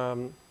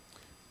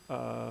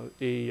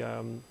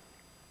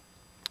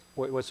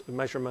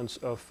measurements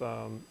of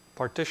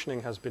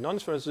partitioning has been done.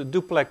 So it's a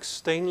duplex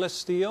stainless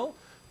steel,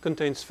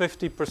 contains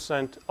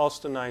 50%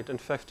 austenite and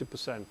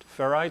 50%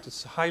 ferrite.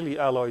 It's highly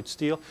alloyed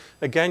steel.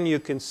 Again, you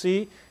can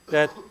see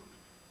that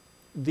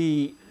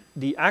the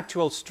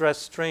actual stress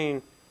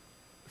strain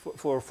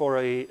for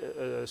a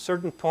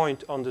certain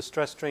point on the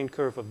stress strain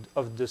curve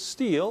of the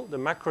steel, the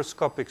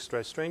macroscopic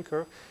stress strain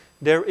curve,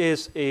 there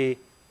is a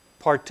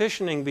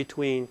partitioning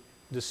between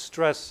the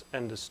stress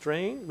and the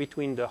strain,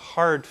 between the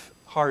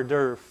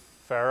harder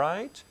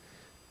ferrite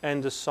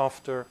and the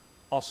softer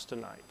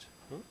austenite.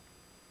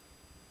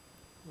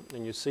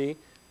 And you see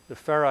the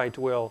ferrite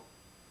will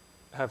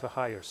have a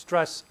higher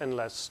stress and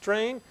less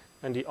strain,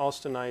 and the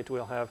austenite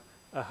will have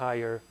a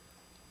higher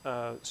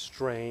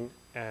strain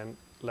and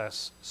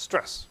less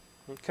stress.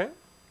 Okay.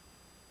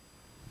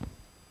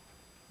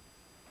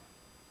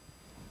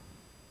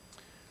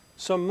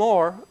 Some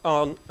more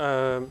on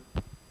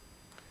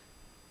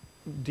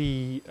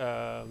the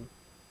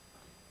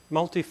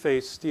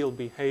multi-phase steel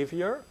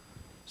behavior.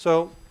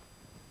 So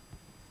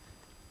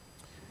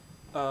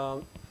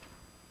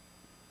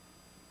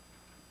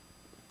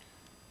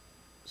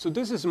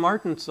this is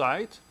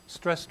martensite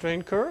stress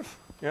strain curve,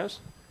 yes,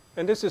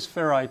 and this is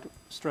ferrite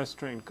stress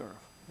strain curve.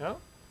 Yeah.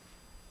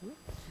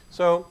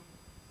 So,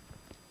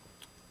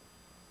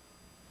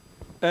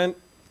 and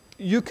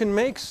you can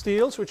make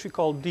steels, which we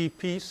call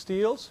DP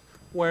steels,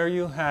 where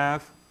you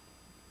have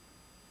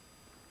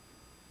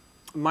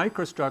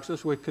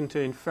microstructures which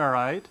contain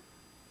ferrite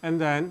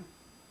and then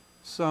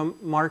some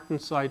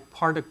martensite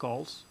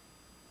particles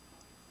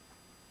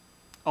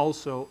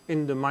also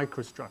in the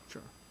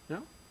microstructure.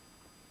 Yeah?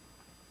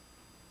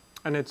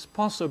 And it's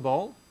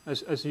possible,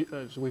 as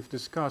we've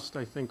discussed,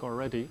 I think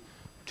already,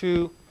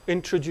 to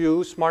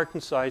introduce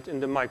martensite in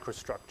the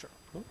microstructure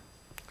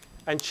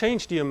and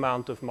change the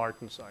amount of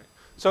martensite.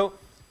 So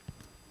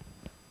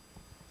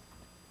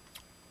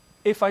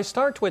if I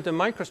start with a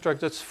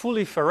microstructure that's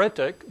fully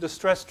ferritic, the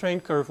stress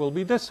strain curve will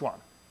be this one.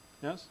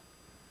 Yes?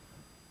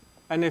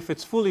 And if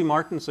it's fully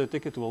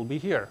martensitic, it will be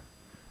here.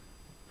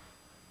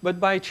 But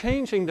by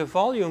changing the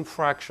volume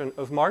fraction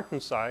of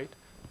martensite,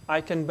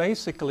 I can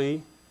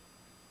basically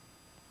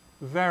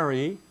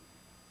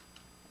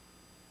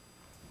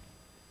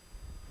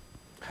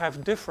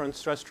have different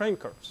stress strain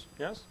curves.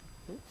 Yes?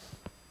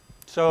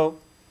 So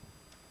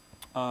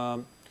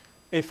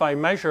if I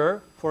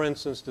measure, for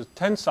instance, the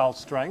tensile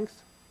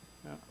strength,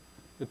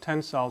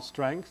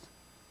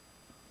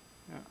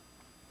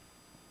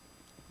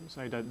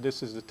 say that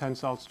this is the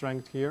tensile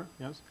strength here,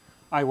 yes,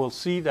 I will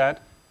see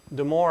that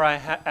the more I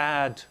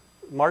add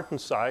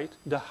martensite,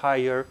 the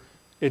higher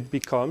it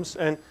becomes.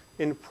 And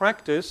in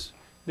practice,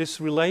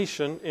 this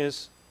relation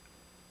is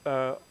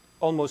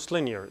almost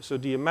linear. So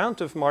the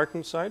amount of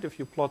martensite, if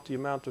you plot the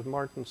amount of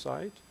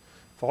martensite,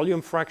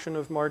 volume fraction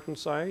of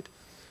martensite,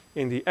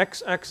 in the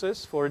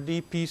x-axis for a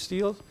DP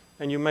steel,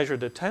 and you measure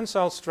the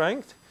tensile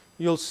strength,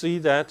 you'll see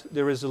that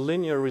there is a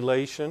linear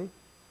relation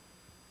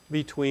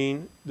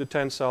between the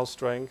tensile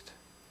strength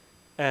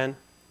and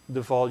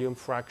the volume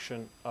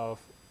fraction of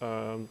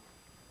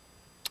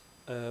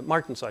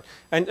martensite.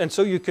 And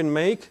so you can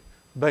make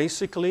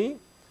basically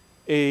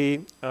a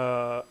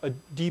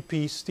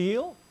DP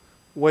steel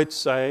with,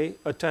 say,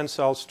 a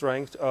tensile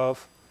strength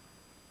of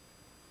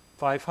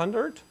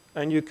 500,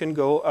 and you can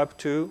go up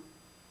to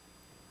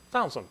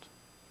 1,000.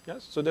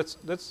 Yes, so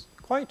that's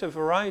quite a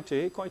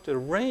variety, quite a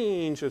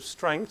range of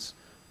strengths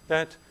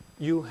that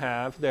you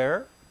have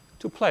there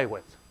to play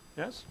with.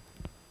 Yes.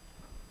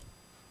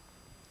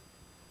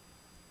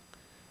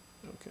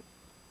 Okay.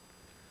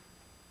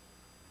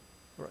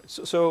 All right.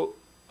 So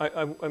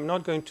I'm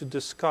not going to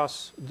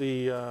discuss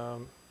the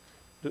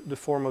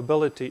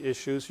formability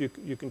issues.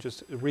 You can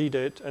just read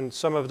it, and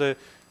some of the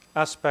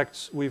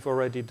aspects we've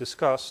already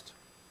discussed.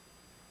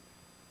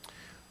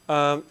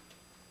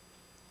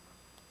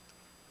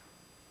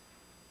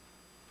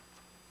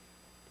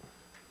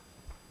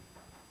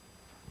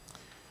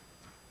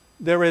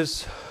 There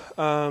is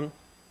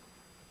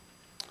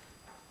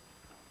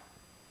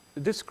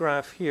this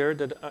graph here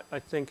that I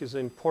think is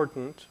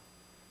important,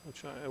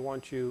 which I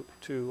want you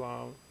to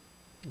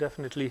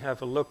definitely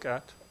have a look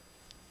at,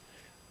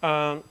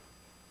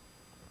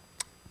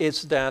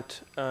 is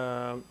that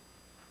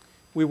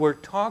we were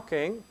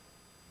talking,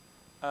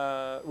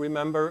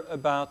 remember,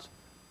 about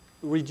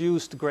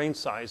reduced grain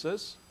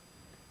sizes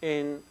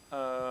in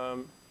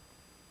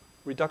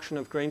reduction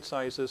of grain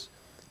sizes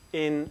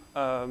in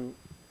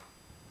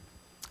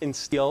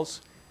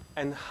steels,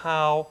 and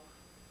how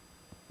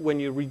when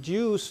you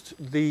reduced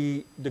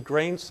the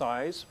grain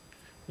size,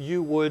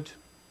 you would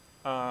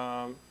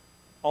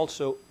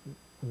also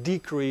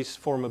decrease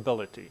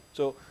formability.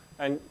 So,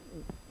 and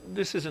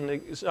this is an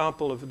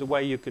example of the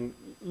way you can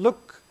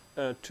look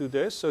to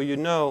this. So you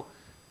know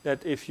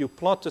that if you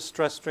plot the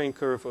stress strain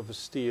curve of a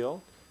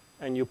steel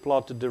and you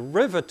plot the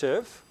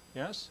derivative,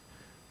 yes,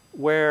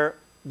 where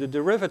the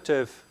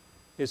derivative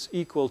is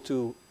equal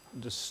to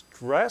the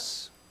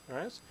stress,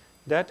 right,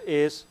 that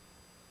is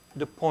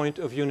the point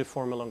of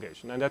uniform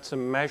elongation, and that's a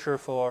measure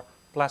for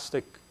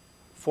plastic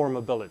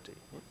formability.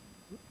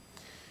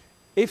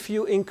 If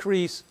you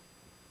decrease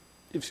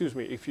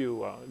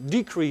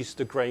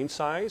the grain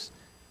size,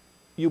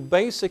 you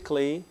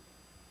basically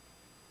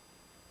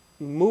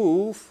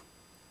move,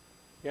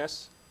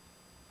 yes,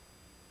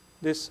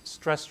 this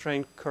stress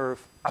strain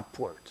curve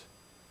upward,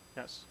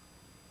 yes,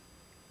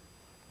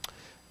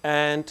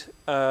 and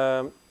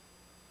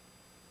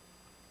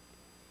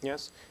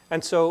yes,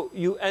 and so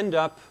you end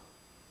up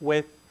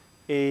with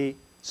a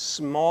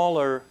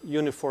smaller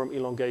uniform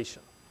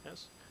elongation.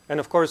 Yes, and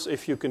of course,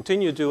 if you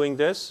continue doing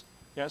this,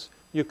 yes,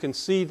 you can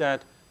see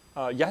that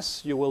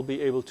yes, you will be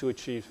able to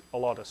achieve a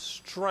lot of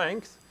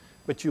strength,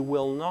 but you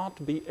will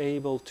not be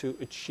able to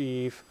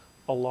achieve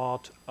a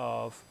lot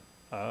of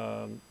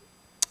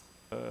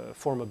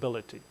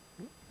formability.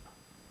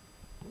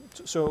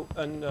 So,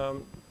 and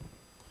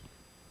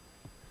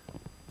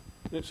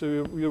so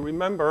you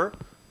remember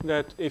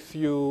that if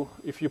you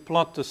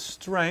plot the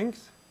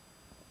strength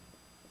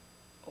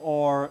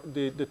or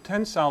the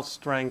tensile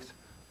strength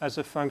as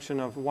a function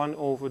of 1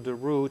 over the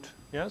root,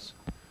 yes,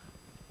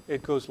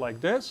 it goes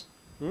like this.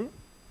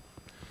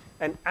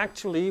 And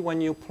actually,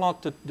 when you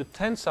plot the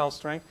tensile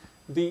strength,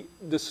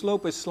 the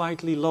slope is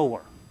slightly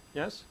lower.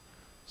 Yes.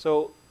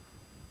 So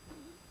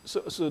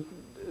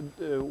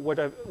what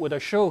I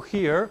show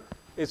here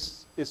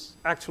is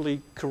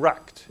actually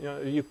correct. You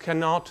know, you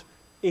cannot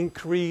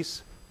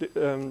increase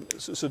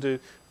so the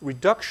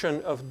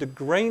reduction of the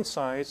grain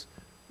size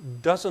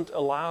doesn't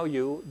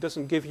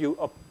give you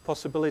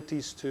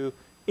possibilities to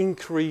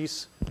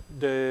increase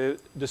the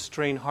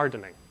strain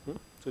hardening.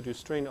 So the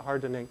strain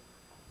hardening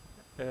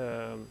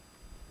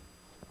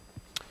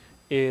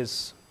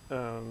is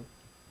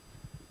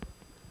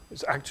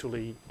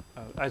actually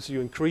as you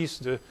increase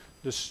the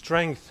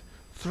strength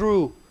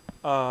through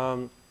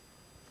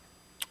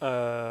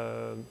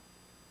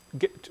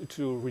get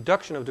to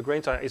reduction of the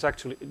grain size, is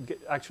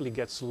actually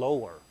gets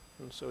lower,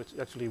 and so it's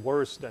actually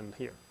worse than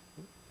here.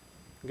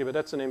 Okay, but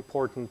that's an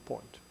important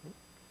point.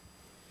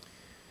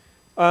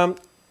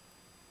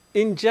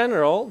 In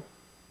general,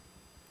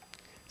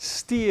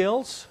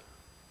 steels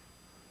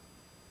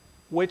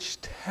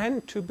which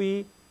tend to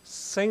be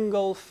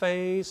single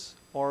phase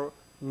or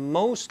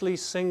mostly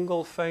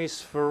single phase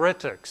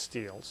ferritic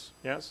steels,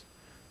 yes,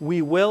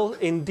 we will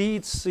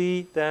indeed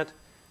see that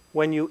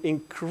when you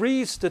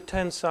increase the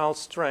tensile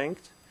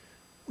strength,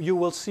 you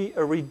will see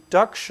a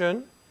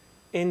reduction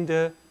in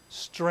the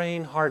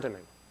strain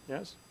hardening,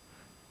 yes?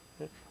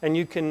 And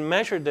you can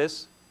measure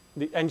this.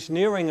 The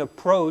engineering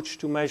approach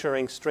to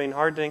measuring strain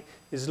hardening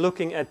is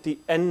looking at the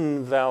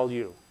N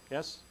value,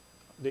 yes?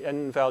 The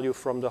N value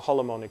from the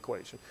Holloman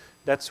equation.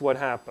 That's what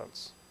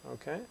happens,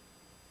 okay?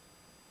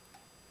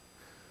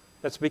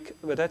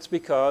 But that's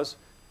because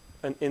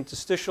an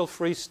interstitial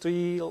free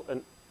steel, a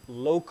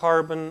low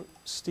carbon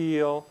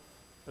steel,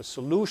 a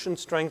solution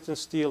strengthened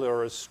steel,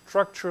 or a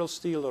structural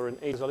steel, or an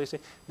azoly steel,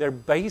 they're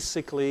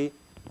basically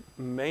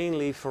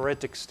mainly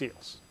ferritic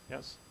steels,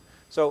 yes?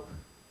 So,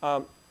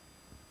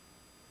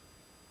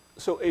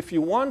 so if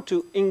you want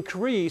to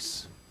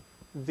increase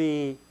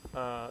the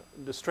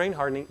strain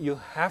hardening, you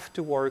have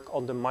to work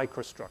on the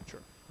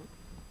microstructure.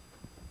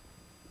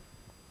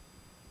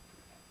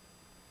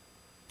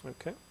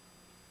 Okay.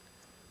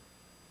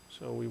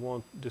 So we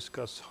won't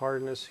discuss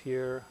hardness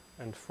here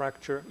and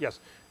fracture. Yes,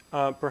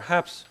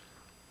 perhaps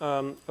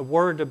a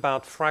word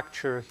about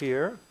fracture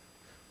here,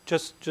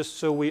 just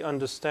so we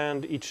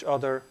understand each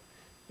other.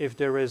 If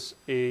there is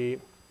a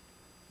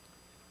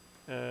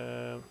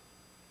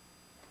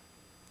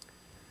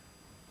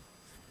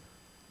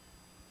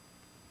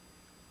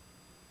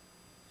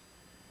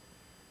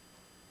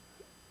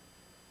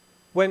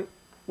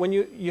when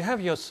you have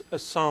a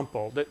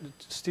sample,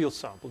 steel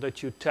sample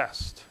that you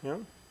test, yeah?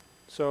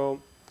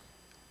 So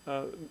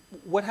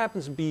what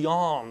happens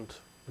beyond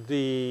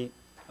the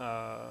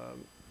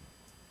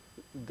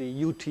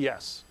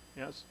UTS,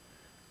 yes,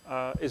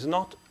 is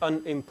not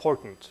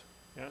unimportant,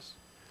 yes.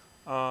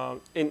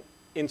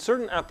 In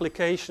certain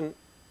application,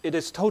 it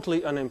is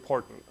totally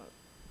unimportant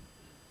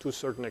to a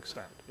certain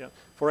extent. Yeah.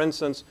 For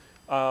instance,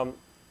 there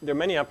are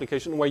many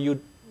applications where you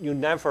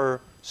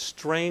never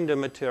strain the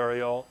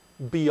material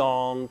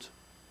beyond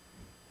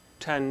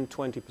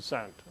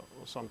 10–20%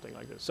 or something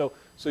like this.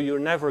 So you're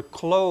never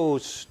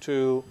close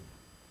to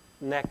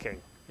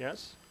necking.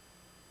 Yes.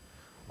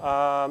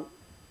 For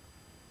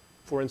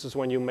instance,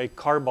 when you make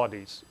car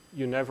bodies,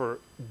 you never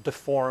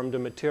deform the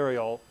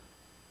material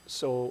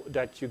so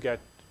that you get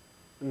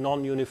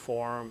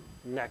non-uniform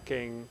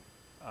necking,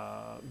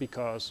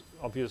 because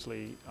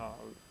obviously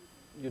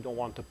you don't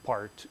want the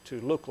part to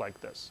look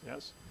like this.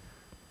 Yes.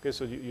 Okay,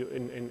 so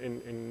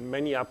in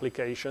many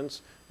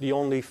applications, the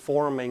only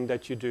forming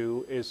that you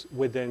do is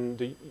within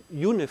the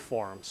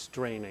uniform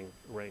straining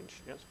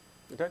range. Yes.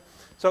 Okay.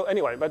 So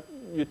anyway, but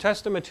you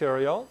test the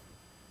material,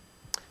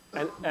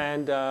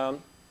 and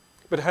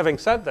but having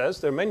said this,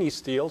 there are many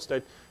steels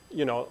that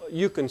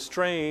you can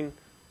strain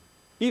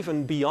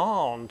even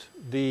beyond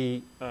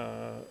the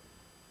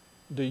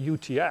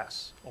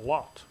UTS a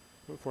lot.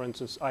 For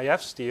instance,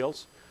 IF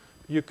steels,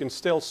 you can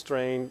still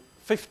strain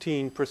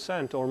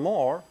 15% or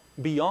more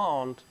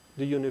beyond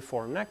the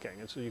uniform necking,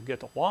 and so you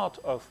get a lot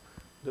of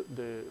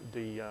the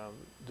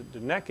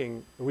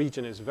necking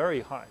region is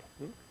very high.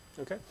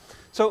 Okay,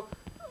 so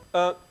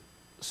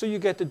so you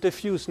get the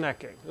diffuse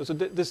necking. So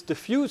this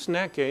diffuse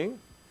necking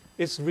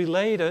is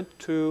related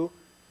to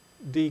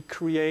the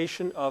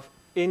creation of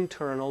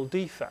internal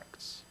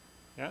defects.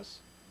 Yes.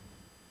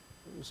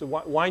 So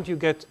why do you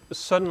get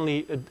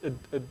suddenly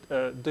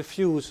a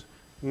diffuse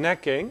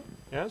necking?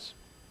 Yes.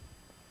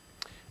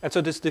 And so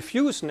this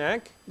diffuse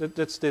neck,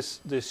 that's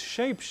this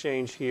shape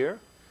change here.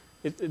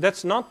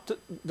 That's not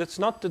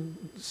the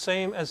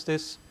same as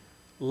this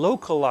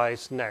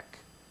localized neck.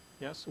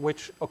 Yes,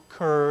 which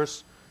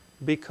occurs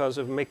because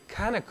of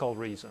mechanical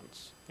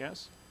reasons.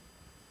 Yes.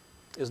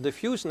 This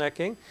diffuse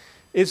necking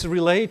is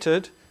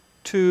related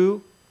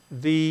to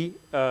the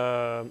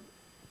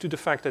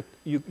fact that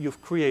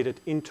you've created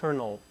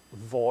internal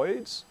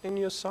voids in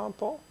your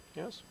sample.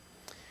 Yes.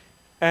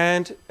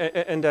 And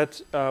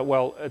that,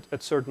 well,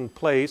 at certain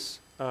place,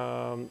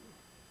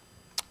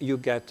 you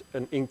get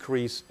an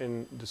increase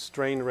in the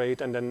strain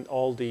rate, and then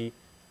all the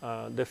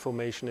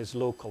deformation is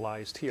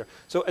localized here.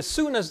 So as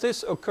soon as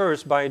this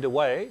occurs, by the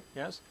way,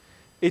 yes,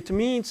 it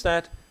means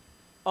that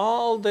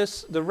all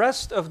this, the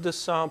rest of the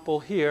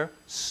sample here,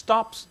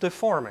 stops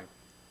deforming.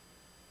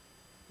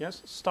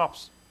 Yes,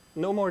 stops.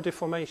 No more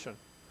deformation.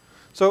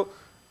 So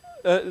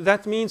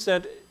that means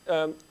that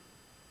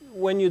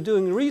when you're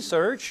doing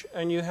research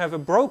and you have a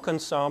broken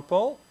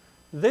sample,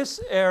 this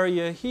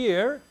area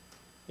here,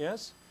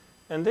 yes,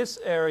 and this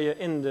area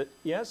in the,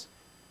 yes,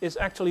 is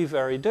actually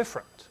very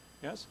different.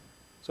 Yes.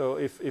 So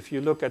if you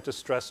look at the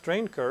stress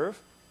strain curve,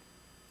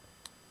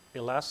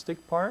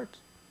 elastic part,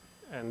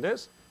 and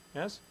this,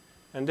 yes,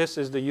 and this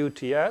is the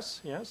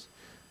UTS, yes.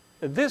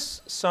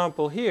 This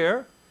sample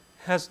here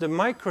has the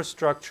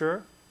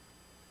microstructure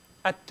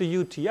at the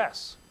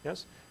UTS,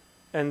 yes.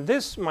 And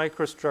this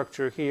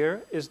microstructure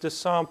here is the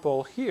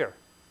sample here.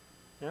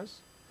 Yes?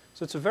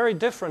 So it's a very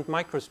different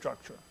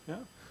microstructure. Yeah?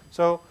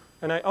 So,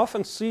 and I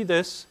often see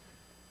this,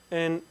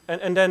 and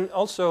then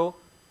also,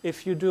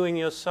 if you're doing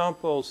your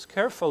samples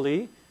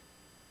carefully,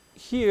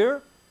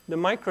 here, the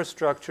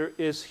microstructure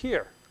is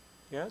here,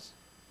 yes?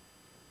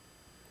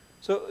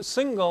 So a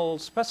single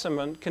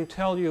specimen can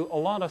tell you a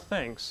lot of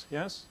things,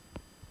 yes?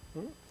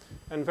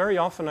 And very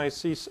often I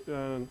see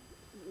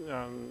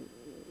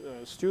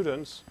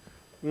students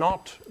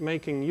not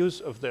making use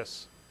of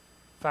this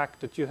fact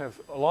that you have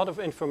a lot of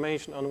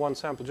information on one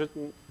sample, just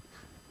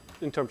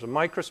in terms of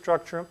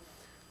microstructure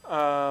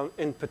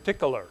in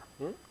particular.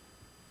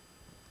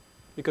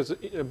 Because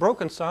a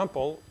broken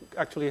sample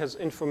actually has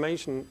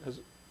information, has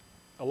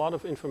a lot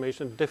of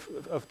information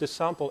of this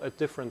sample at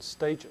different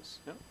stages.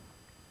 Yeah?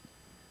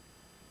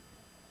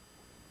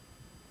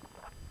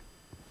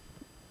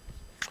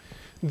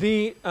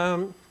 The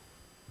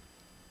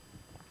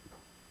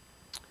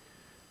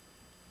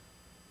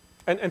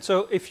and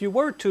so if you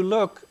were to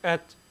look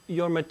at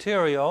your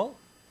material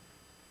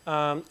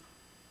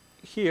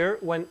here,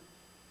 when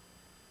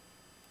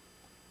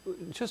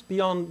just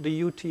beyond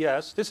the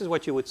UTS, this is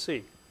what you would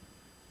see.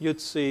 You'd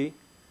see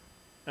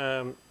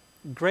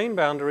grain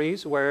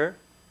boundaries where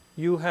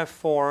you have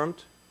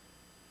formed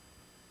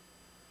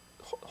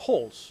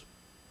holes,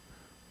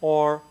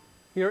 or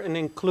here an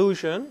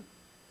inclusion,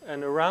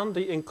 and around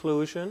the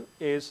inclusion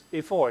is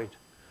a void.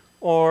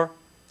 Or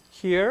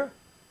here,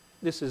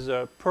 this is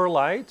a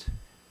perlite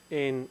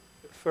in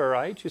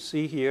ferrite. You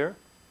see here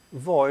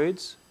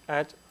voids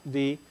at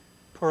the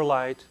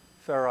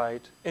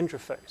perlite-ferrite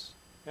interface.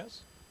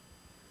 Yes?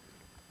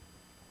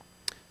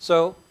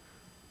 So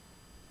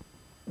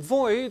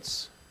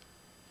voids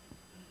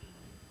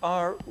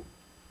are,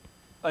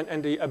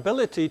 and the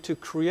ability to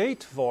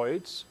create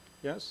voids,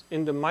 yes,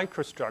 in the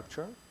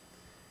microstructure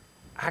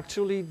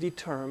actually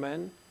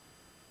determine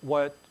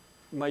what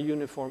my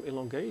uniform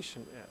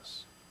elongation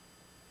is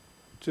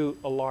to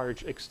a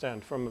large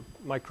extent from a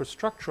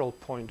microstructural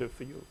point of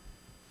view.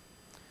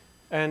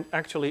 And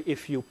actually,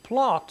 if you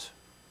plot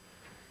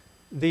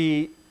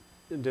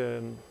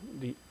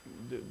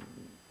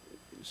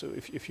so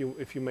if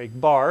you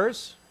make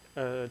bars,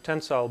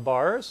 tensile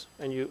bars,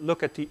 and you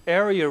look at the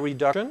area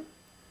reduction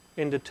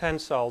in the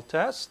tensile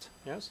test,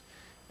 yes,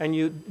 and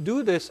you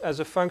do this as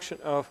a function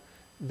of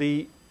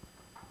the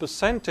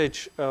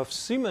percentage of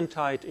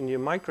cementite in your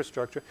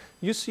microstructure,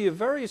 you see a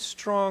very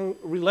strong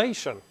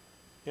relation,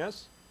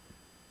 yes?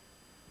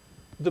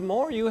 The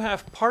more you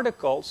have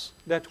particles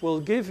that will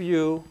give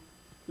you,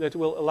 that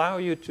will allow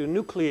you to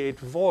nucleate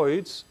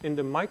voids in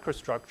the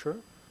microstructure,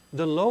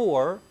 the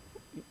lower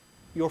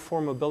your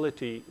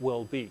formability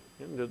will be.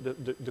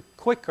 The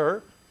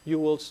quicker you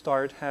will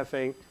start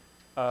having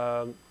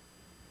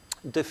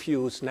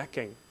diffuse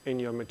necking in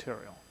your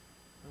material.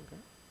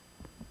 Okay.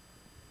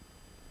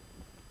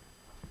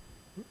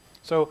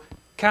 So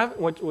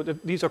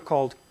these are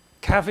called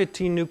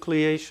cavity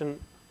nucleation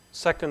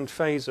second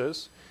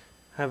phases,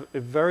 have a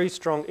very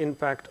strong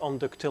impact on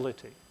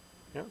ductility,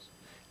 yes,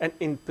 and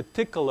in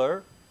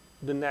particular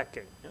the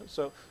necking. Yes?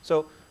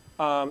 So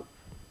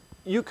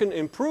you can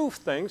improve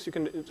things. You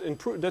can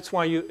improve. That's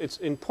why it's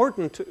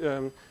important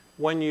to,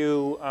 when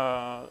you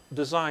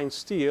design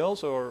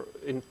steels or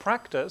in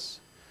practice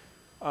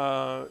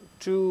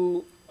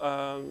to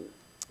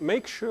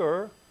make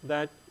sure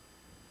that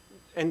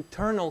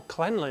internal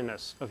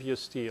cleanliness of your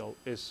steel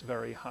is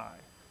very high,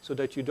 so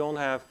that you don't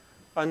have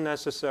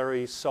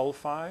unnecessary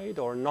sulfide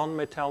or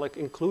non-metallic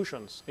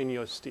inclusions in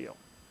your steel,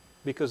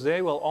 because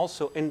they will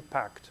also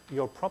impact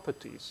your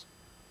properties.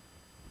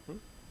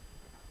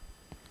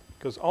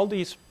 Because all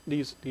these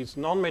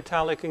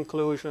non-metallic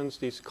inclusions,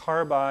 these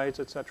carbides,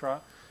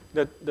 etc.,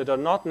 that are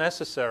not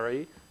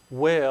necessary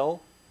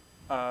will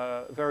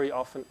very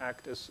often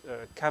act as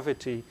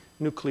cavity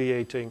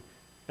nucleating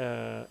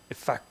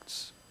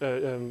effects,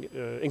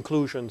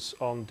 inclusions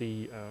on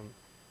the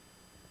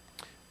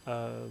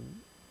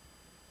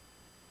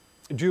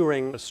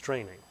during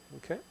straining.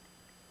 Okay,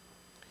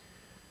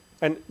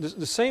 and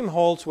the same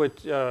holds with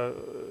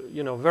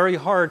very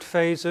hard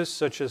phases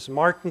such as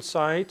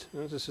martensite.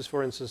 This is,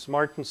 for instance,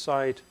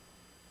 martensite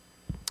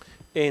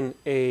in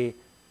a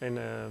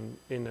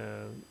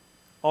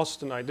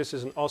austenite. This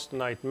is an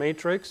austenite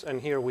matrix, and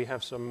here we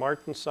have some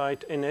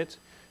martensite in it.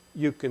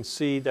 You can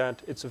see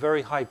that it's a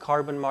very high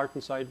carbon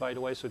martensite, by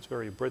the way, so it's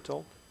very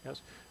brittle.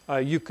 Yes,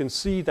 you can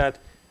see that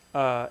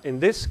in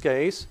this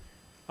case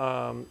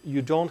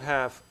you don't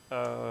have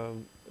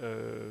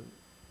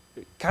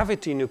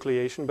cavity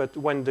nucleation, but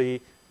when the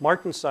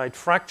martensite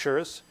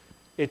fractures,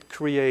 it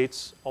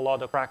creates a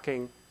lot of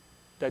cracking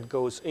that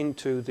goes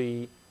into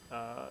the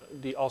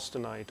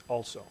austenite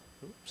also.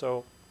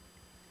 So,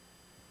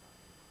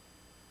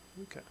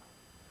 okay,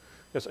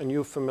 yes, and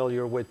you're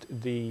familiar with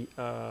the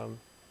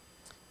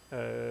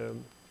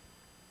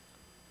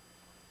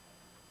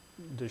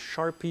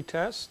Sharpie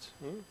test.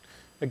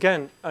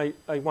 Again, I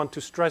want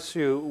to stress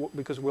you,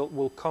 because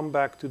we'll come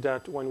back to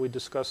that when we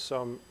discuss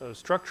some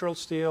structural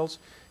steels,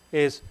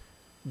 is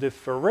the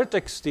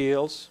ferritic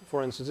steels.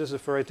 For instance, this is a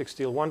ferritic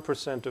steel,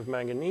 1% of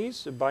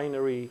manganese, a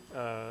binary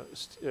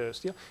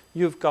steel.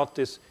 You've got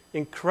this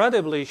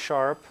incredibly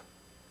sharp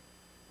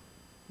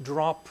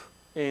drop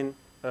in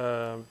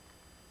the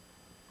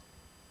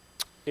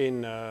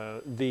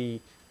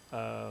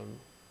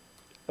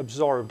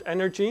absorbed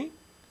energy,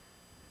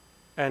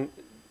 and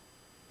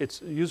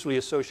it's usually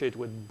associated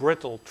with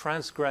brittle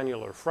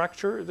transgranular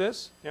fracture,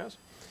 this, yes,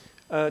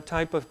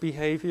 type of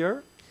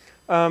behavior.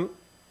 That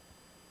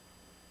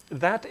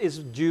is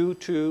due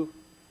to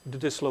the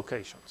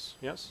dislocations,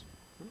 yes?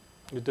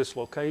 The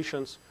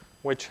dislocations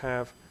which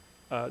have,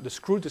 the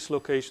screw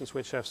dislocations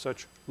which have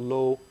such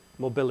low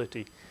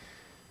mobility.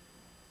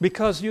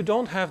 Because you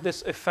don't have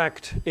this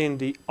effect in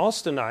the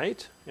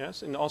austenite,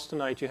 yes? In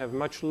austenite you have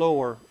much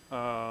lower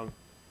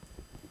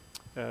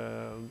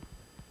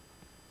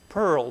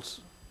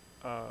pearls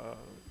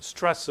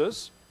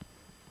stresses,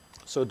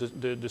 so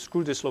the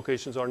screw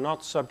dislocations are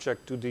not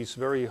subject to these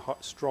very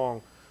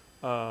strong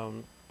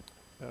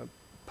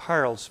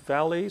Pearls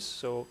valleys,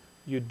 so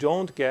you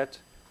don't get,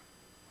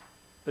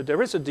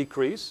 there is a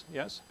decrease,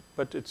 yes,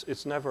 but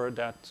it's never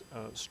that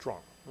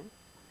strong.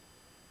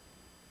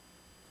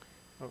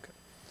 Okay,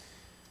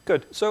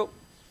 good. So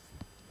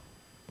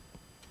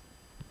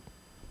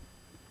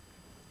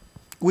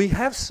we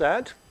have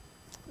said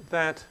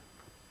that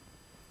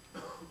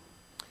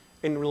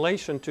in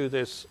relation to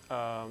this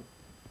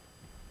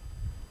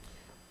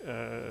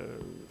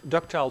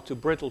ductile to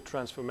brittle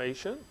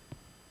transformation,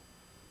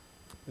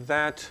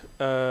 that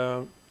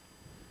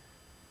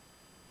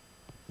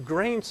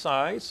grain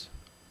size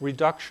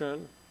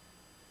reduction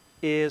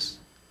is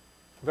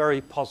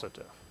very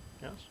positive.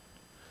 Yes?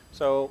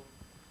 So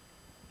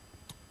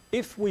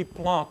if we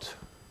plot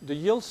the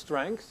yield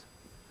strength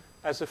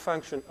as a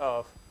function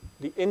of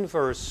the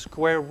inverse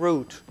square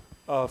root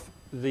of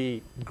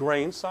the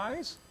grain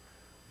size,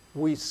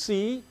 we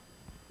see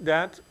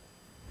that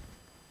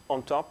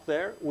on top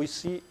there, we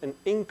see an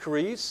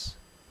increase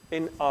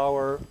in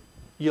our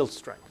yield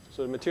strength.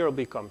 So the material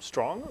becomes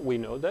strong. We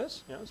know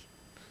this, yes.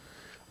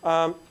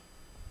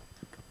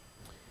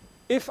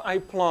 If I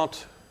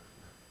plot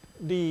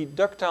the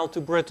ductile to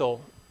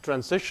brittle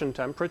transition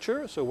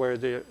temperature, so where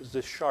there's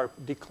this sharp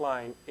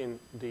decline in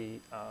the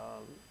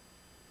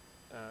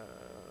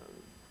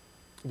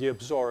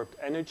absorbed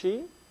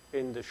energy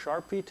in the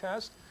Sharpie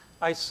test,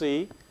 I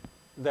see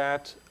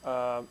that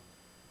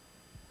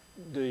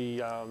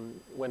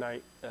when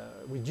I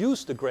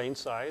reduce the grain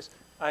size,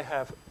 I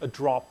have a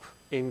drop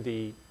in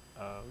the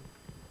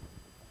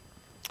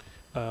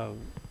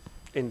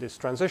in this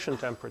transition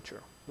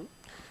temperature.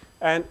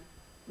 And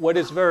what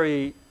is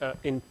very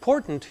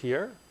important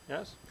here,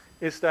 yes,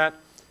 is that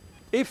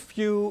if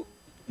you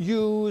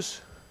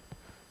use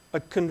a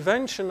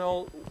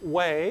conventional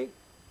way,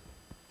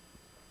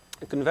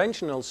 a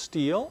conventional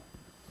steel,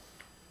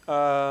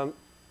 a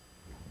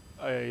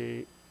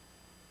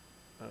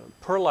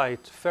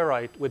perlite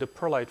ferrite with a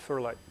perlite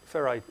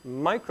ferrite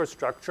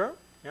microstructure,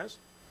 yes,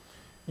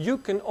 you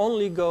can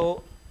only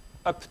go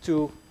up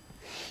to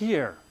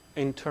here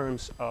in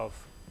terms of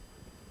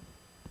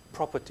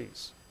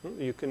properties.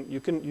 You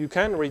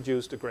can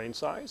reduce the grain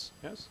size,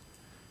 yes,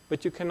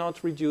 but you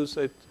cannot reduce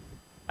it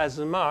as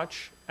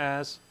much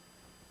as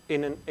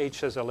in an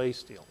HSLA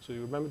steel. So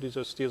you remember these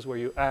are steels where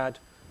you add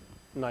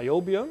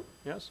niobium,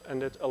 yes,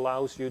 and it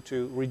allows you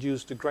to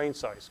reduce the grain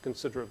size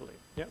considerably.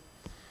 Yeah.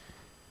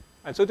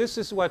 And so this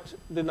is what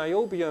the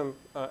niobium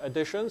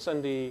additions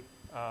and the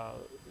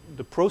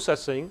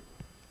processing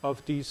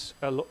of these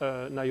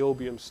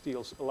niobium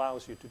steels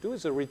allows you to do,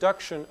 is a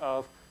reduction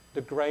of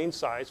the grain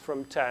size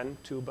from 10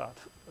 to about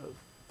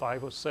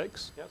 5 or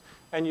 6, yes?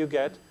 And you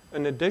get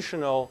an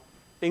additional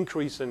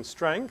increase in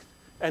strength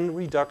and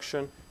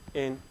reduction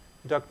in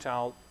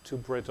ductile to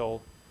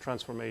brittle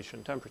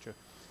transformation temperature.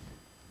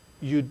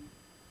 You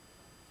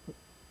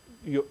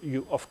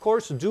of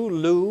course do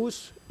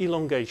lose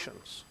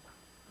elongations.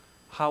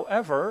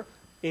 However,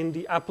 in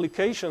the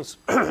applications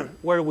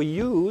where we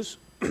use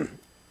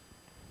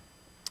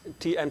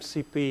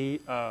TMCP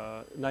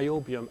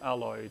niobium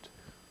alloyed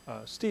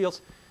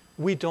steels,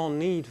 we don't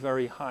need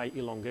very high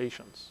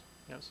elongations.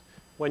 Yes?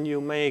 When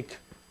you make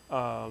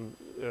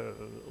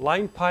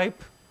line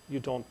pipe, you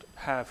don't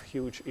have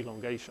huge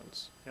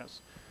elongations.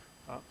 Yes?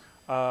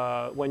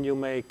 When you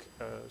make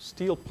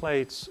steel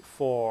plates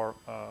for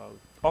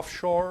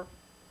offshore,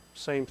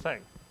 same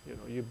thing. You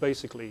know, you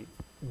basically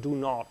do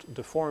not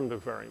deform them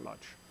very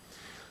much.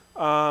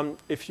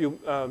 If you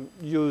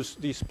use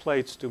these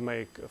plates to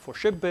make for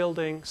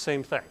shipbuilding,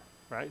 same thing,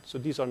 right? So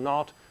these are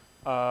not,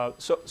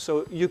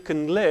 so you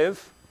can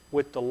live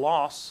with the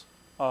loss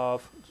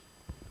of,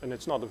 and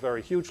it's not a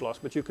very huge loss,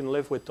 but you can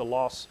live with the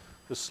loss,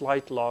 the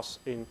slight loss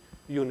in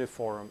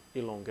uniform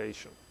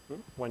elongation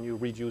when you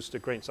reduce the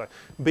grain size.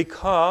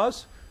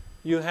 Because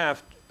you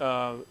have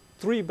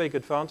 3 big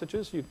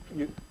advantages.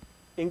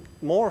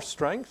 More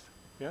strength,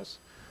 yes,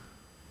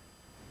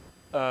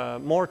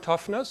 more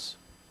toughness,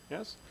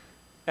 yes,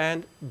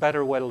 and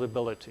better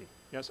weldability,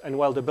 yes. And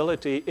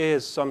weldability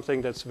is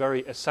something that's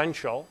very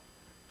essential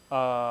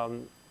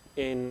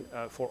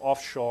for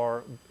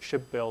offshore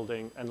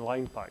shipbuilding and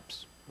line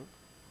pipes.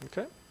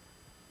 Okay.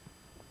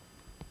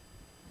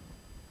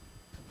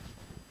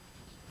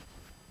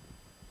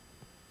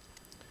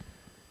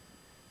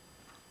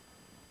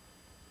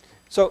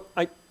 So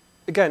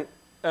again,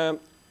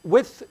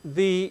 with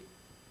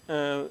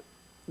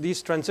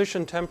these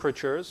transition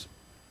temperatures,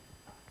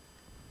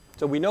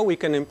 so we know we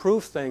can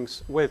improve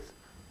things with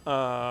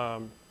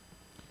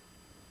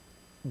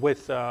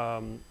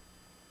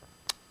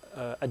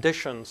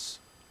additions,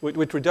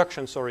 with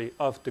reduction, sorry,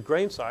 of the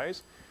grain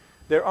size.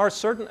 There are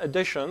certain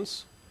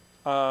additions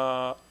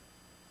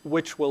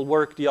which will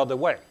work the other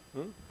way,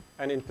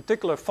 and in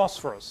particular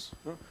phosphorus.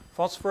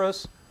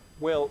 Phosphorus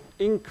will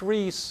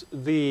increase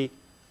the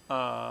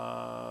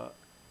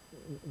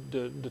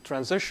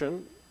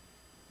transition,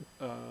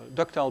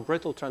 ductile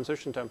brittle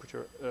transition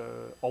temperature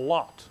a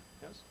lot.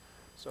 Yes,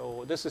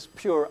 so this is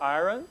pure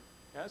iron.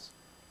 Yes,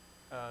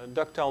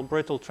 ductile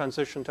brittle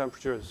transition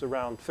temperature is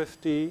around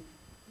 50,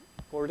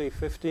 40,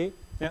 50.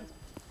 Yeah.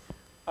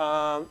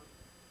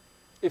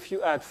 If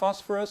you add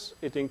phosphorus,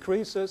 it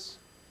increases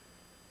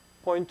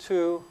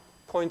 0.2,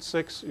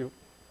 0.6.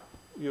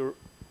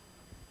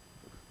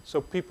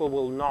 So people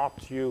will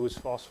not use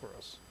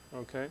phosphorus.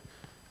 Okay,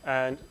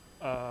 and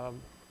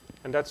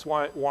that's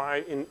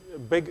why in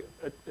big,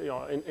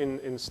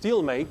 in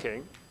steel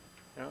making,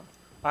 yeah,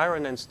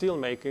 iron and steel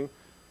making,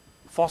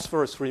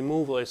 phosphorus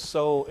removal is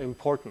so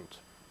important.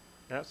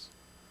 Yes.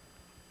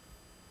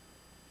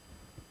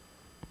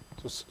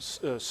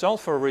 So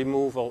sulfur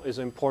removal is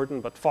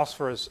important, but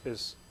phosphorus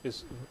is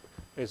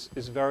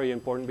very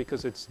important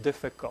because it's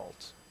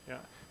difficult.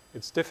 Yeah,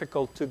 it's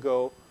difficult to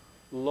go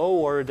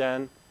lower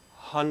than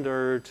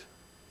 100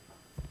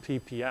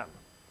 ppm.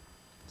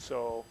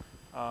 So,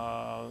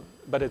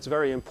 but it's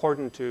very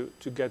important to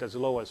get as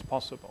low as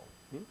possible.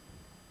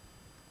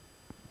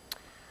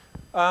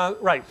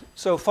 Right.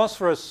 So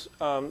phosphorus,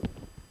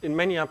 in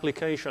many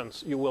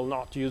applications, you will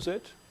not use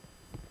it.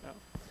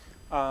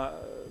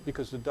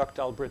 Because the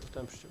ductile brittle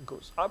temperature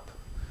goes up,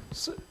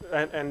 so,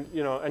 and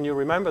you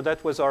remember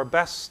that was our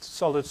best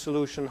solid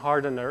solution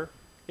hardener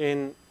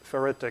in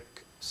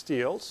ferritic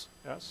steels.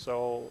 Yeah,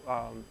 so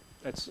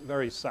it's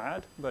very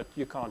sad, but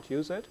you can't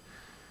use it.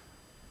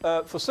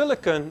 For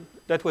silicon,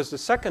 that was the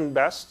second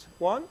best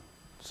one.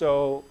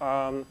 So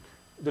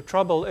the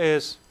trouble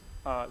is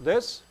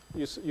this: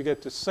 you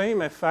get the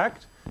same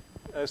effect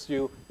as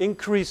you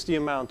increase the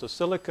amount of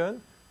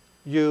silicon.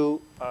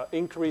 You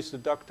increase the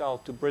ductile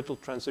to brittle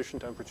transition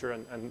temperature,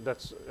 and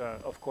that's,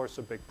 of course,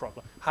 a big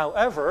problem.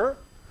 However,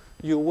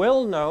 you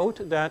will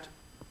note that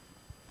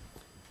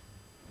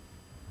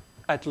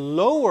at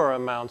lower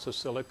amounts of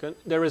silicon,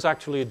 there is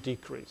actually a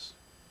decrease.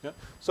 Yeah?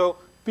 So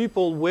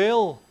people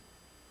will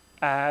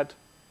add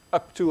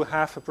up to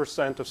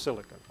 0.5% of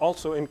silicon,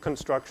 also in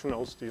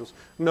constructional steels,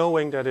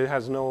 knowing that it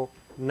has no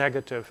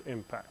negative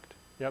impact.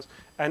 Yes,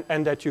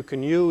 and that you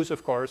can use,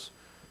 of course,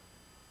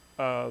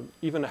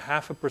 even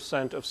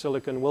 0.5% of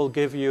silicon will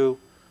give you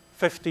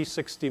 50,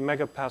 60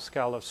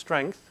 megapascal of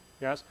strength.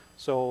 Yes,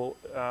 so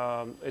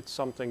it's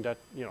something that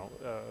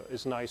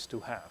is nice to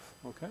have.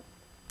 Okay,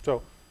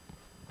 so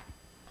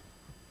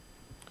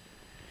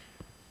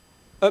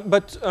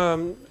but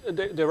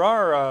there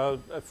are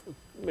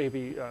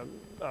maybe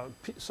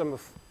some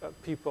of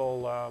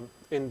people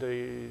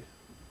in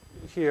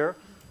here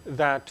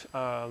that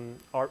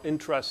are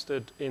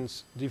interested in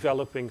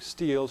developing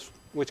steels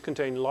which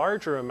contain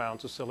larger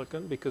amounts of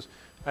silicon, because,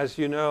 as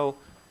you know,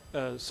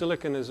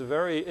 silicon is a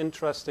very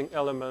interesting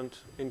element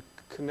in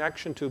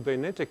connection to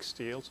bainitic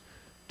steels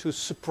to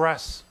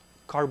suppress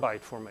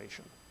carbide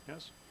formation.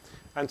 Yes,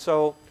 and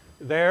so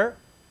there,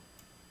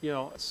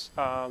 you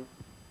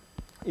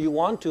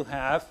want to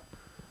have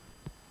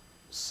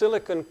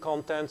silicon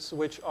contents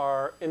which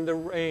are in the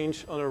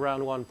range on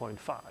around 1.5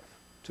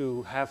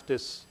 to have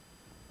this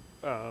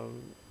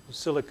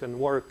silicon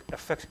work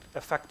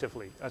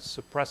effectively as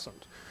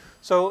suppressant.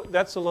 So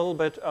that's a little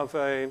bit of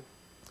a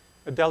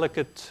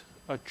delicate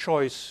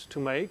choice to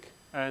make,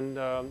 and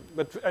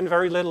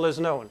very little is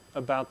known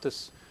about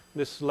this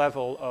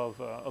level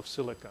of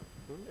silicon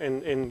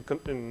in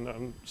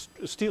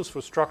steels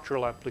for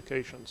structural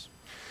applications.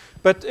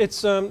 But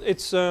it's a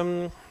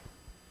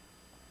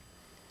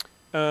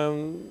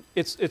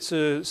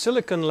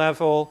silicon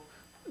level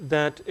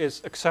that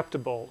is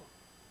acceptable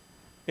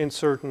in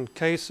certain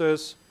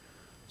cases,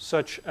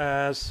 such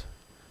as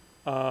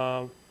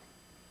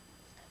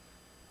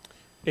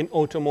in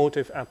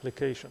automotive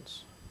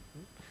applications.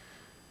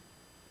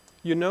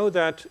 You know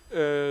that,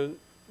 and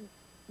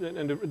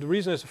the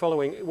reason is the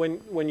following: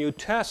 when you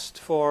test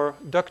for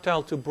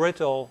ductile to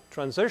brittle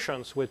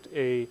transitions with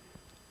a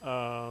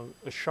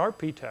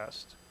Sharpie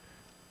test,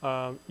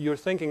 you're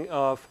thinking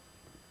of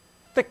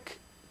thick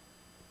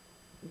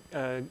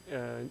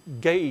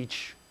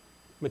gauge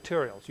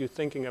materials. You're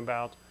thinking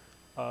about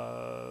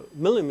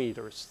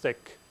millimeters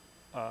thick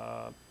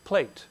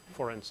plate,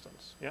 for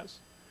instance. Yes.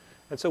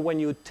 And so when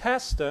you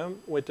test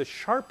them with the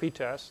Sharpie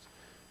test,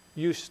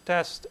 you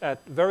test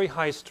at very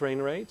high strain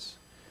rates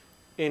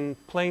in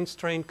plane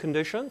strain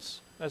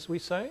conditions, as we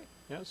say.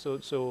 Yeah,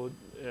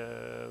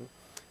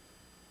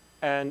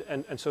 and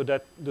so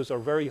that those are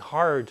very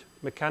hard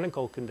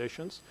mechanical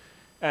conditions,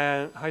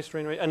 and high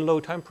strain rate and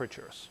low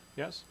temperatures.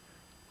 Yes.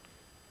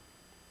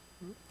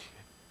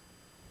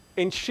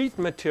 In sheet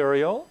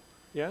material,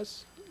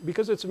 yes,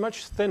 because it's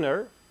much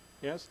thinner,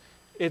 yes,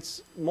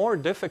 it's more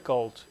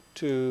difficult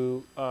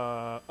to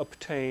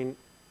obtain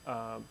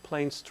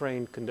plane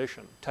strain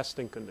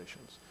testing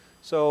conditions.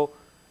 So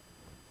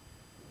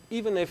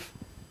even if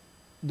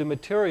the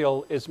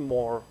material is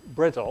more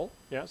brittle,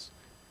 yes,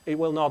 it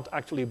will not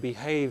actually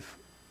behave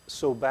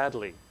so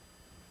badly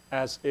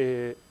as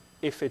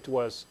if it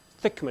was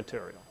thick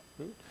material.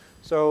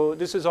 So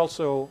this is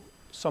also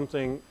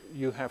something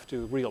you have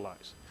to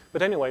realize.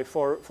 But anyway,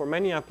 for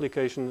many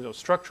applications,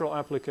 structural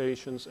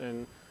applications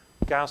in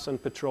gas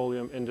and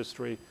petroleum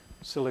industry,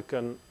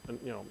 silicon,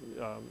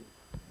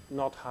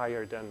 not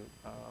higher than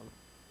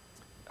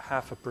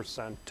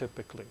 0.5%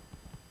 typically.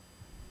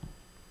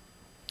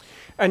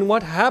 And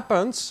what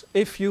happens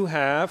if you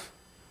have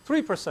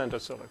 3%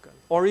 of silicon,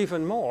 or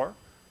even more?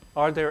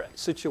 Are there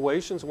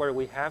situations where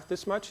we have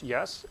this much?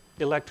 Yes,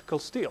 electrical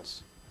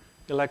steels.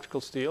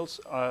 Electrical steels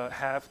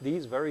have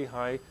these very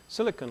high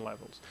silicon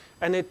levels.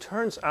 And it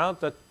turns out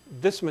that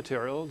these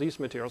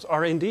materials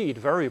are indeed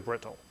very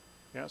brittle.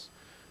 Yes?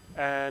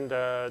 And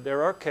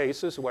there are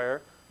cases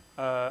where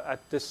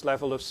at this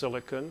level of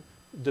silicon,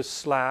 the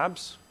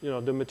slabs,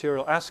 the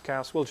material as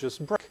cast will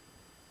just break,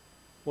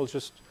 will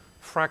just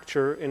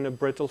fracture in a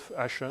brittle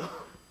fashion,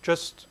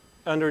 just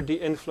under the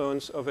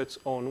influence of its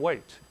own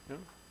weight. Yeah?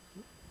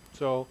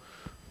 So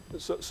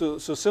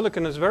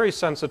silicon is very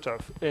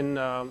sensitive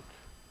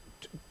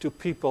to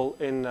people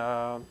in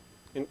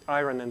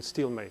iron and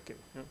steel making,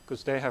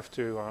 because they have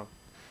to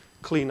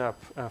clean up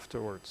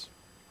afterwards.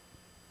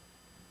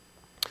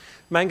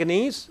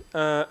 Manganese,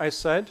 I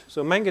said,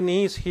 so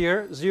manganese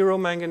here, 0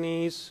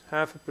 manganese,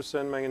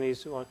 0.5%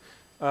 manganese,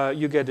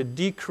 you get a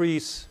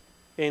decrease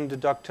in the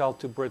ductile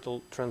to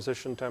brittle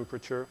transition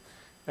temperature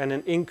and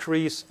an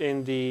increase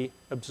in the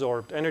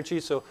absorbed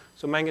energy. So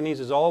manganese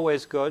is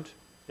always good,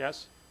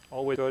 yes,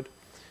 always good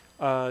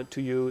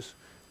to use.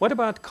 What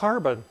about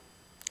carbon?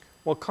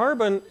 Well,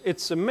 carbon,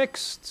 it's a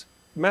mixed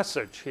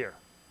message here.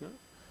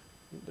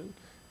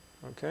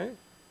 Okay.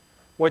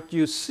 What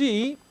you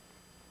see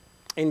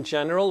in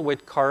general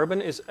with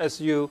carbon is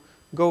as you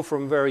go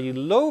from very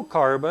low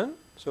carbon,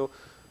 so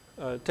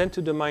 10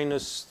 to the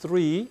minus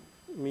 3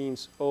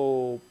 means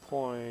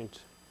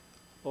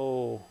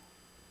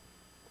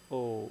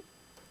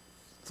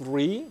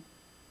 0.003,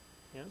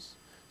 yes.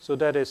 So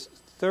that is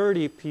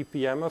 30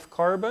 ppm of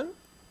carbon,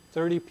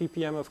 30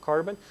 ppm of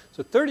carbon.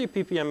 So 30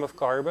 ppm of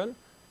carbon,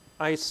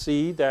 I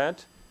see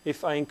that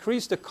if I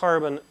increase the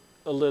carbon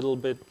a little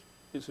bit,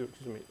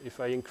 if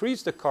I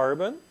increase the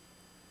carbon,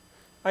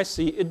 I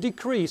see a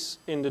decrease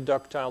in the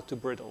ductile to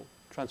brittle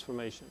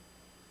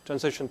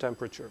transition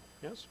temperature,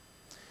 yes?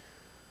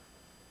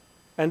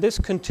 And this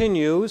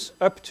continues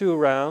up to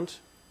around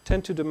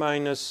 10 to the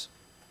minus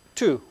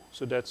 2,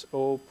 so that's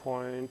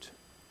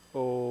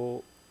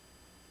 0.01.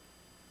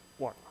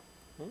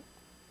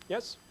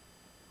 Yes?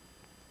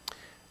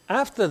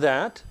 After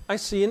that, I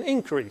see an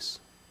increase.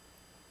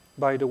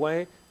 By the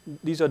way,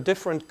 these are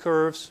different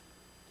curves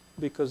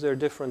because they're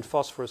different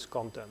phosphorus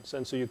contents.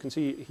 And so you can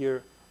see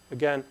here,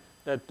 again,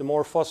 that the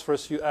more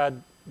phosphorus you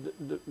add,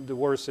 the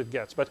worse it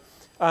gets. But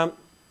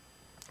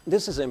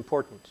this is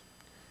important.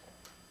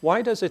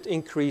 Why does it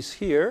increase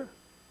here,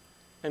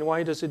 and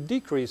why does it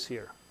decrease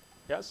here?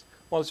 Yes?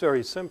 Well, it's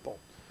very simple.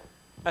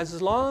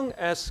 As long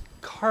as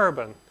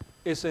carbon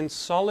is in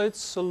solid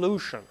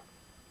solution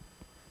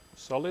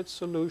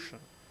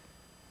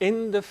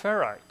in the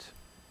ferrite,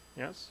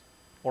 yes,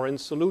 or in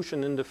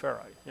solution in the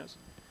ferrite, yes,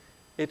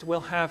 it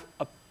will have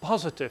a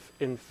positive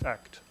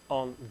effect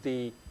on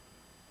the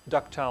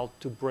ductile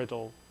to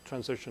brittle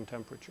transition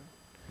temperature.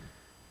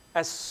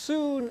 As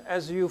soon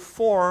as you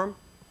form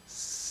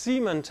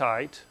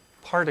cementite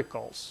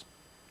particles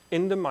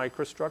in the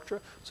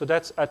microstructure, so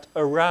that's at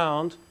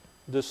around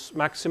this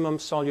maximum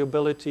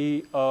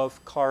solubility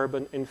of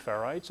carbon in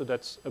ferrite, so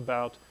that's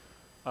about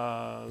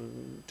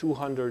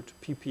 200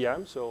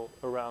 ppm, so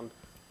around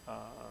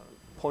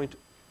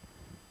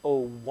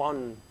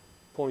 0.01,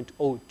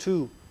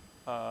 0.02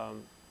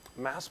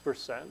 mass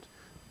percent,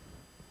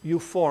 you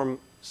form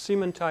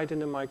cementite in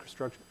the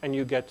microstructure and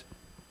you get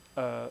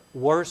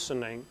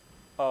worsening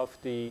of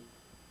the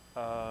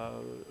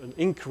an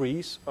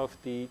increase of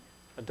the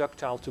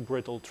ductile to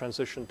brittle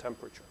transition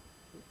temperature.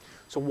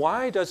 So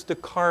why does the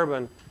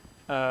carbon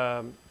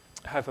in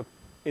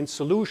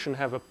solution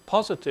have a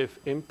positive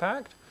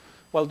impact?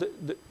 Well,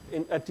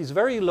 at these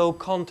very low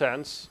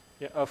contents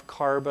of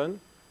carbon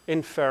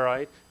in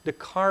ferrite, the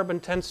carbon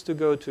tends to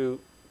go to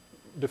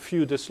the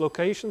few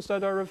dislocations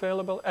that are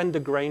available and the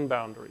grain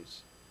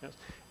boundaries. Yes?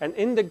 And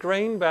in the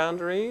grain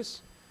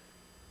boundaries,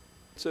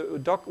 it's a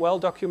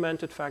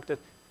well-documented fact that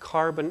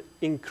carbon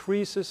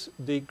increases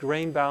the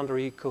grain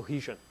boundary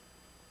cohesion.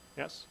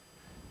 Yes?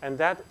 And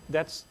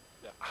that's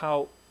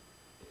how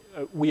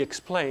we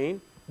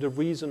explain the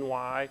reason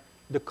why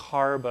the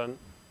carbon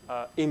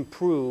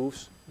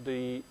improves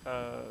the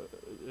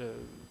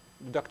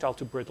ductile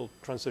to brittle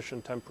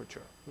transition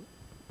temperature.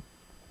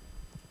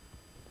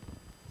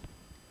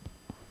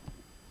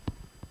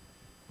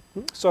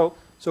 So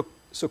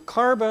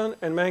carbon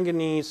and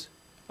manganese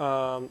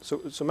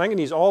so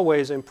manganese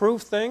always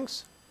improves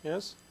things,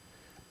 yes,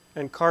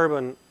 and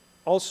carbon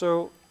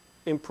also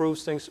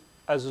improves things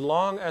as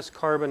long as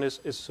carbon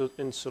is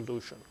in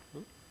solution.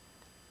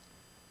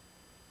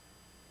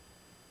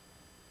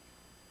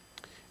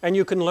 And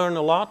you can learn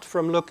a lot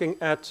from looking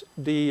at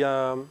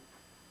the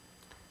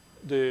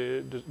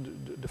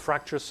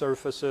fracture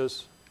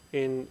surfaces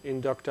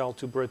in ductile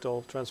to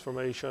brittle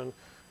transformation,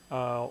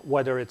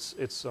 whether it's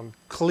some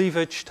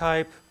cleavage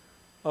type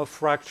of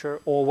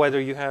fracture, or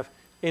whether you have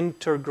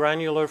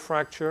intergranular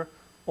fracture,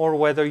 or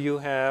whether you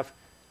have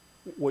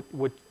what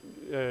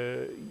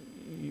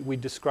we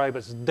describe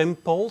as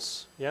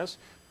dimples, yes?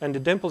 And the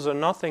dimples are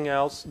nothing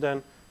else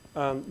than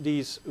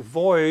these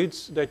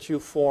voids that you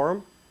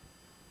form,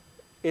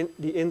 in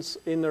the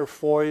inner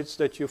voids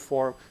that you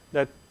form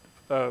that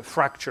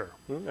fracture.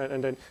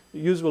 And then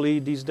usually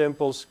these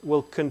dimples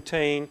will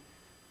contain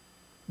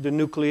the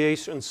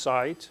nucleation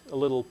site, a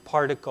little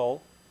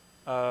particle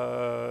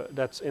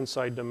that's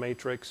inside the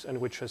matrix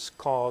and which has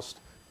caused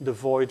the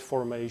void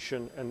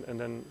formation and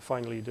then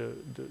finally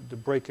the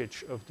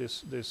breakage of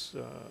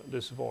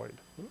this void.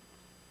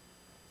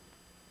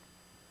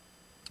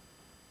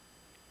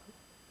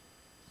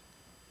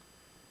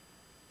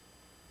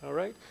 All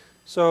right.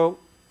 So,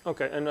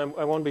 okay, and I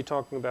won't be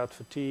talking about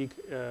fatigue.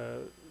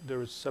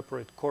 There is a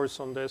separate course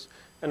on this,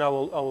 and I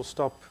will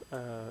stop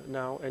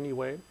now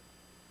anyway.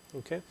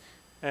 Okay,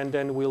 and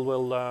then we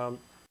will